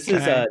 this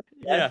is a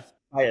death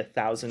by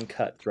 1,000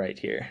 cuts right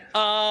here.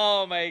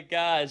 Oh my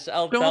gosh!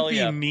 Don't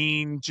be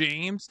mean,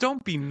 James.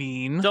 Don't be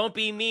mean. Don't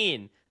be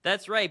mean.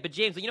 That's right. But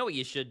James, you know what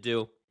you should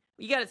do?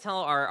 You got to tell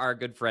our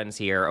good friends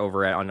here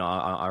over on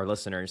our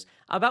listeners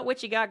about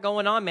what you got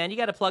going on, man. You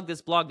got to plug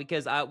this blog,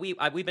 because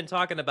we've been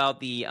talking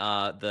about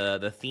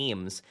the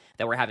themes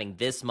that we're having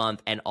this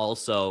month and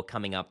also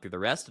coming up through the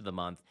rest of the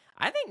month.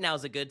 I think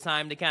now's a good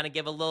time to kind of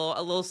give a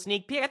little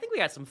sneak peek. I think we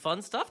got some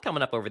fun stuff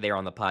coming up over there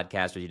on the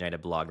Podcasters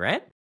United blog,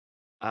 right?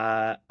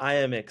 I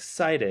am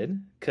excited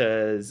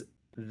because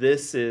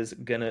this is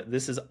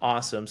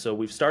awesome. So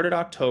we've started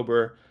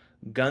October,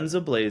 guns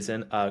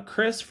a-blazing.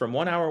 Chris from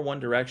 1 Hour One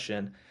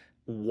Direction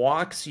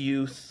walks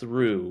you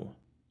through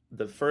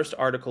the first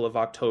article of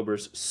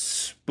October's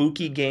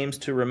Spooky Games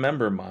to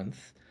Remember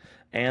month.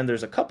 And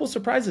there's a couple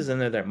surprises in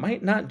there that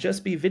might not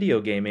just be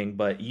video gaming,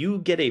 but you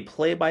get a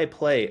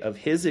play-by-play of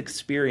his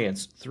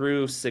experience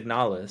through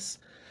Signalis.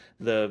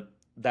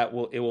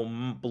 It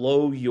will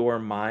blow your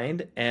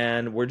mind,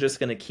 and we're just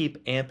going to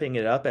keep amping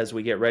it up as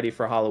we get ready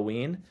for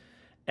Halloween.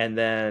 And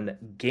then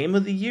Game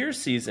of the Year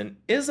season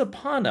is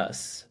upon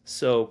us.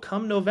 So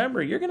come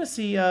November, you're going to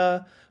see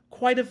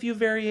quite a few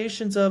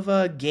variations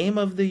of Game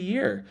of the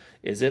Year.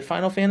 Is it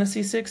Final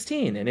Fantasy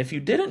 16? And if you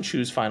didn't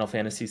choose Final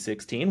Fantasy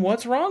 16,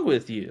 what's wrong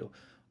with you?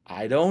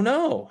 I don't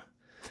know.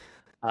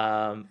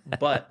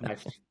 But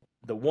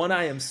the one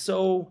I am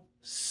so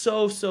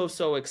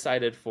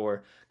excited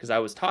for, because I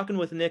was talking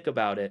with Nick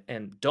about it,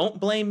 and don't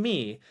blame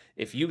me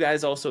if you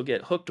guys also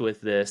get hooked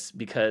with this,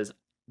 because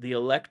the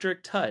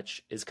Electric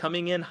Touch is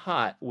coming in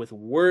hot with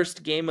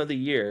worst game of the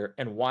year.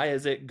 And why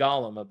is it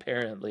Gollum,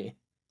 apparently?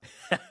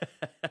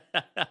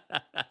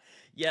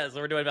 Yeah,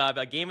 so we're doing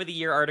about game of the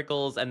year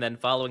articles, and then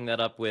following that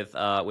up with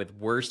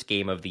worst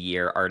game of the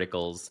year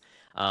articles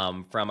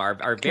from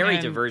our very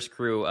diverse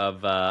crew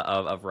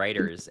of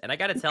writers. And I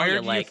got to tell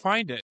you, where do you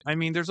find it? I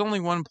mean, there's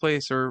only one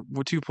place or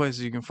two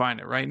places you can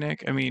find it, right,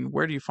 Nick? I mean,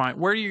 where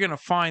are you going to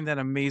find that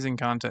amazing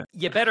content?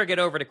 You better get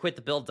over to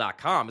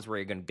quitthebuild.com is where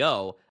you're going to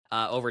go.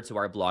 Over to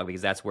our blog,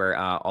 because that's where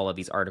all of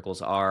these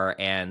articles are,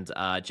 and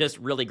just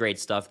really great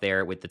stuff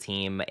there with the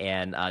team,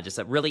 and just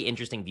a really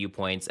interesting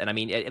viewpoints. And I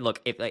mean, look,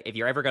 if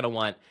you're ever going to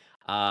want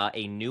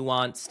a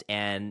nuanced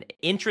and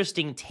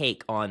interesting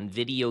take on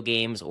video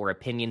games or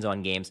opinions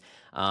on games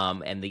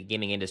and the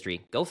gaming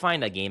industry, go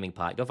find an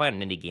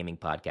indie gaming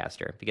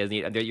podcaster, because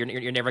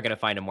you're never going to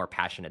find a more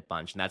passionate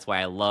bunch. And that's why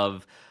I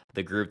love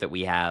the group that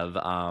we have,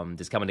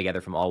 just coming together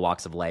from all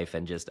walks of life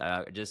and just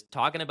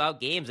talking about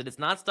games. And it's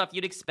not stuff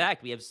you'd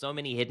expect. We have so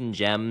many hidden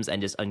gems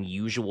and just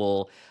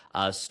unusual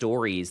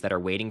stories that are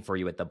waiting for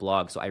you at the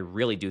blog. So I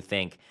really do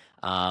think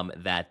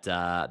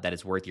that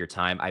it's worth your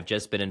time. I've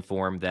just been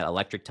informed that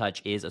Electric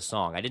Touch is a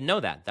song. I didn't know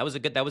that. That was a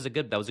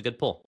good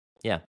pull.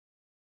 Yeah.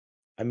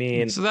 I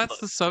mean, so that's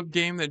the sub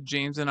game that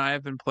James and I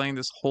have been playing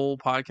this whole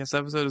podcast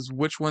episode, is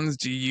which ones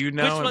do you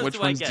know and which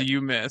ones do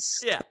you miss?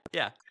 Yeah.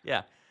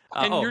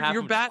 And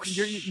you're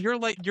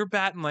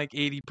batting like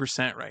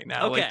 80% right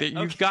now. Okay,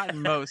 You've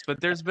gotten most,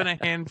 but there's been a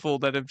handful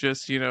that have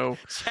just,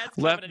 Chat's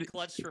left coming in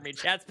clutch for me.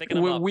 Chat's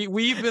picking them up.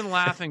 We've been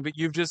laughing, but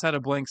you've just had a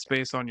blank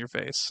space on your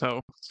face.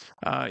 So,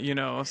 I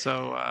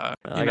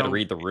gotta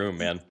read the room,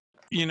 man.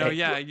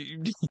 Yeah.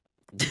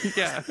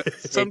 Yeah.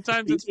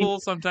 Sometimes it's full,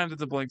 sometimes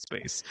it's a blank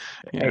space.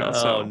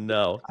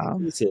 No.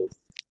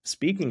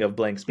 Speaking of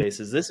blank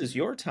spaces, this is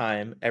your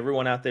time,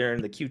 everyone out there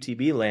in the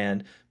QTB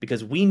land,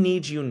 because we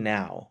need you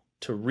now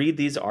to read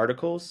these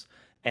articles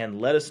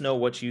and let us know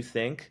what you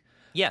think.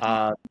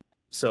 Yeah.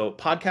 So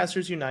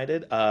Podcasters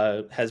United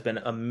has been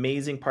an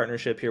amazing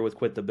partnership here with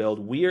Quit the Build.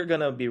 We are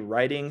going to be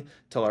writing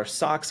till our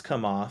socks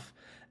come off,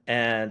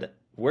 and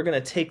we're going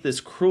to take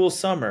this cruel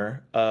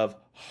summer of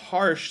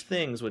harsh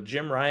things with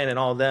Jim Ryan and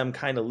all them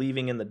kind of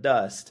leaving in the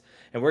dust,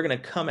 and we're going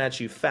to come at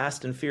you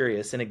fast and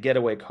furious in a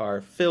getaway car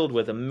filled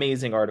with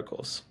amazing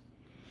articles.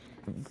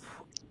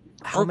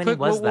 How many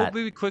was that?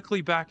 We'll be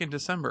quickly back in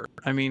December.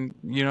 I mean,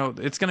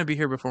 it's going to be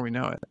here before we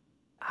know it.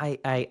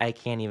 I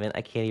can't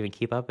even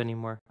keep up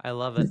anymore. I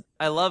love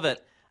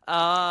it.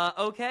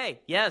 Okay.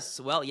 Yes.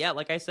 Well, yeah.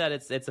 Like I said,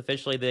 it's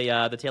officially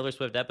the Taylor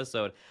Swift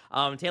episode.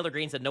 Taylor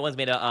Green said no one's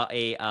made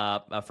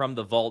a from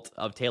the vault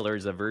of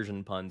Taylor's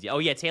version puns. Oh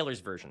yeah,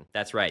 Taylor's version.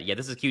 That's right. Yeah,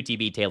 this is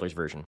QTB Taylor's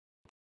version.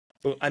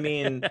 I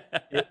mean,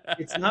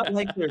 it's not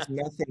like there's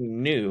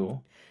nothing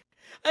new.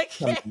 I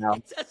can't.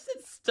 It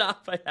doesn't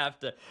stop.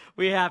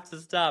 We have to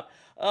stop.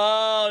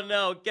 Oh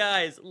no,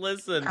 guys,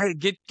 listen. Hey,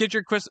 get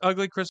your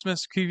ugly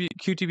Christmas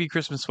QTB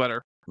Christmas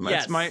sweater.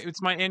 Yes.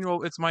 It's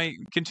my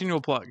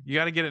continual plug. You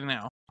got to get it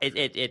now.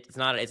 It's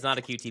not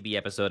a QTB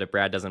episode if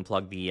Brad doesn't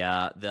plug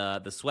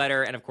the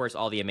sweater, and of course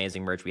all the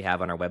amazing merch we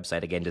have on our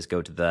website. Again, just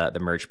go to the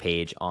merch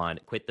page on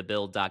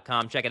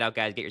quitthebuild.com. Check it out,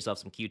 guys. Get yourself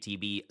some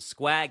QTB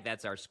swag.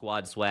 That's our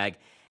squad swag.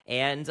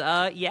 And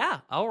yeah,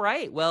 all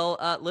right.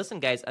 Well, listen,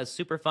 guys, a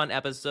super fun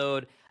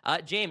episode.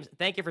 James,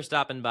 thank you for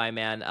stopping by,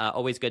 man.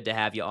 Always good to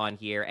have you on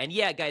here. And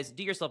yeah, guys,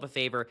 do yourself a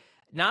favor.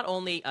 Not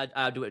only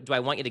do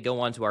I want you to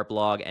go onto our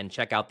blog and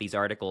check out these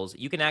articles,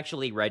 you can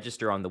actually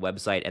register on the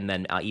website and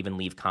then even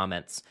leave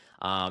comments.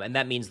 And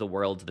that means the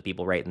world to the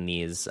people writing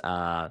these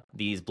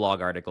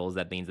blog articles.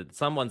 That means that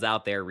someone's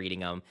out there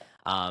reading them.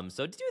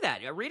 So do that.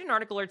 Read an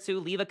article or two,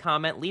 leave a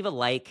comment, leave a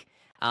like.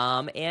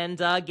 And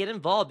get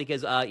involved,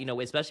 because,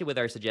 especially with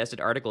our suggested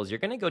articles, you're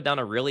going to go down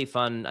a really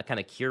fun kind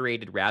of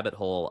curated rabbit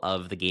hole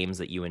of the games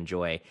that you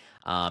enjoy,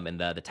 and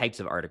the types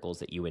of articles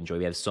that you enjoy.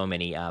 We have so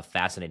many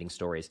fascinating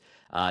stories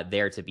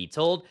there to be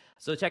told.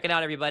 So check it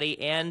out,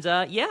 everybody. And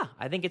yeah,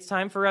 I think it's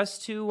time for us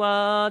to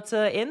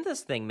end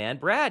this thing, man.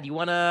 Brad, you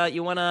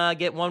wanna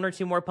get one or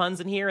two more puns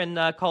in here and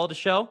call it a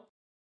show?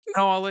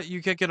 No, I'll let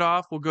you kick it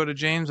off. We'll go to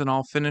James, and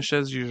I'll finish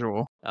as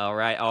usual. All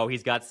right. Oh,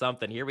 he's got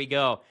something. Here we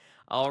go.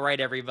 All right,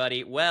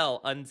 everybody.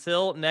 Well,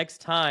 until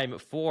next time,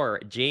 for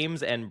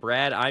James and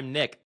Brad, I'm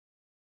Nick.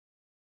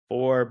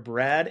 For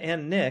Brad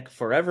and Nick,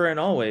 forever and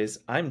always,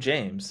 I'm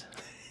James.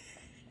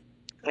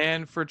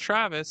 And for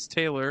Travis,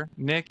 Taylor,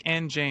 Nick,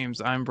 and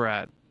James, I'm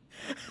Brad.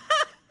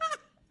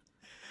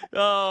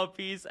 Oh,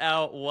 peace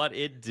out. What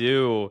it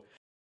do?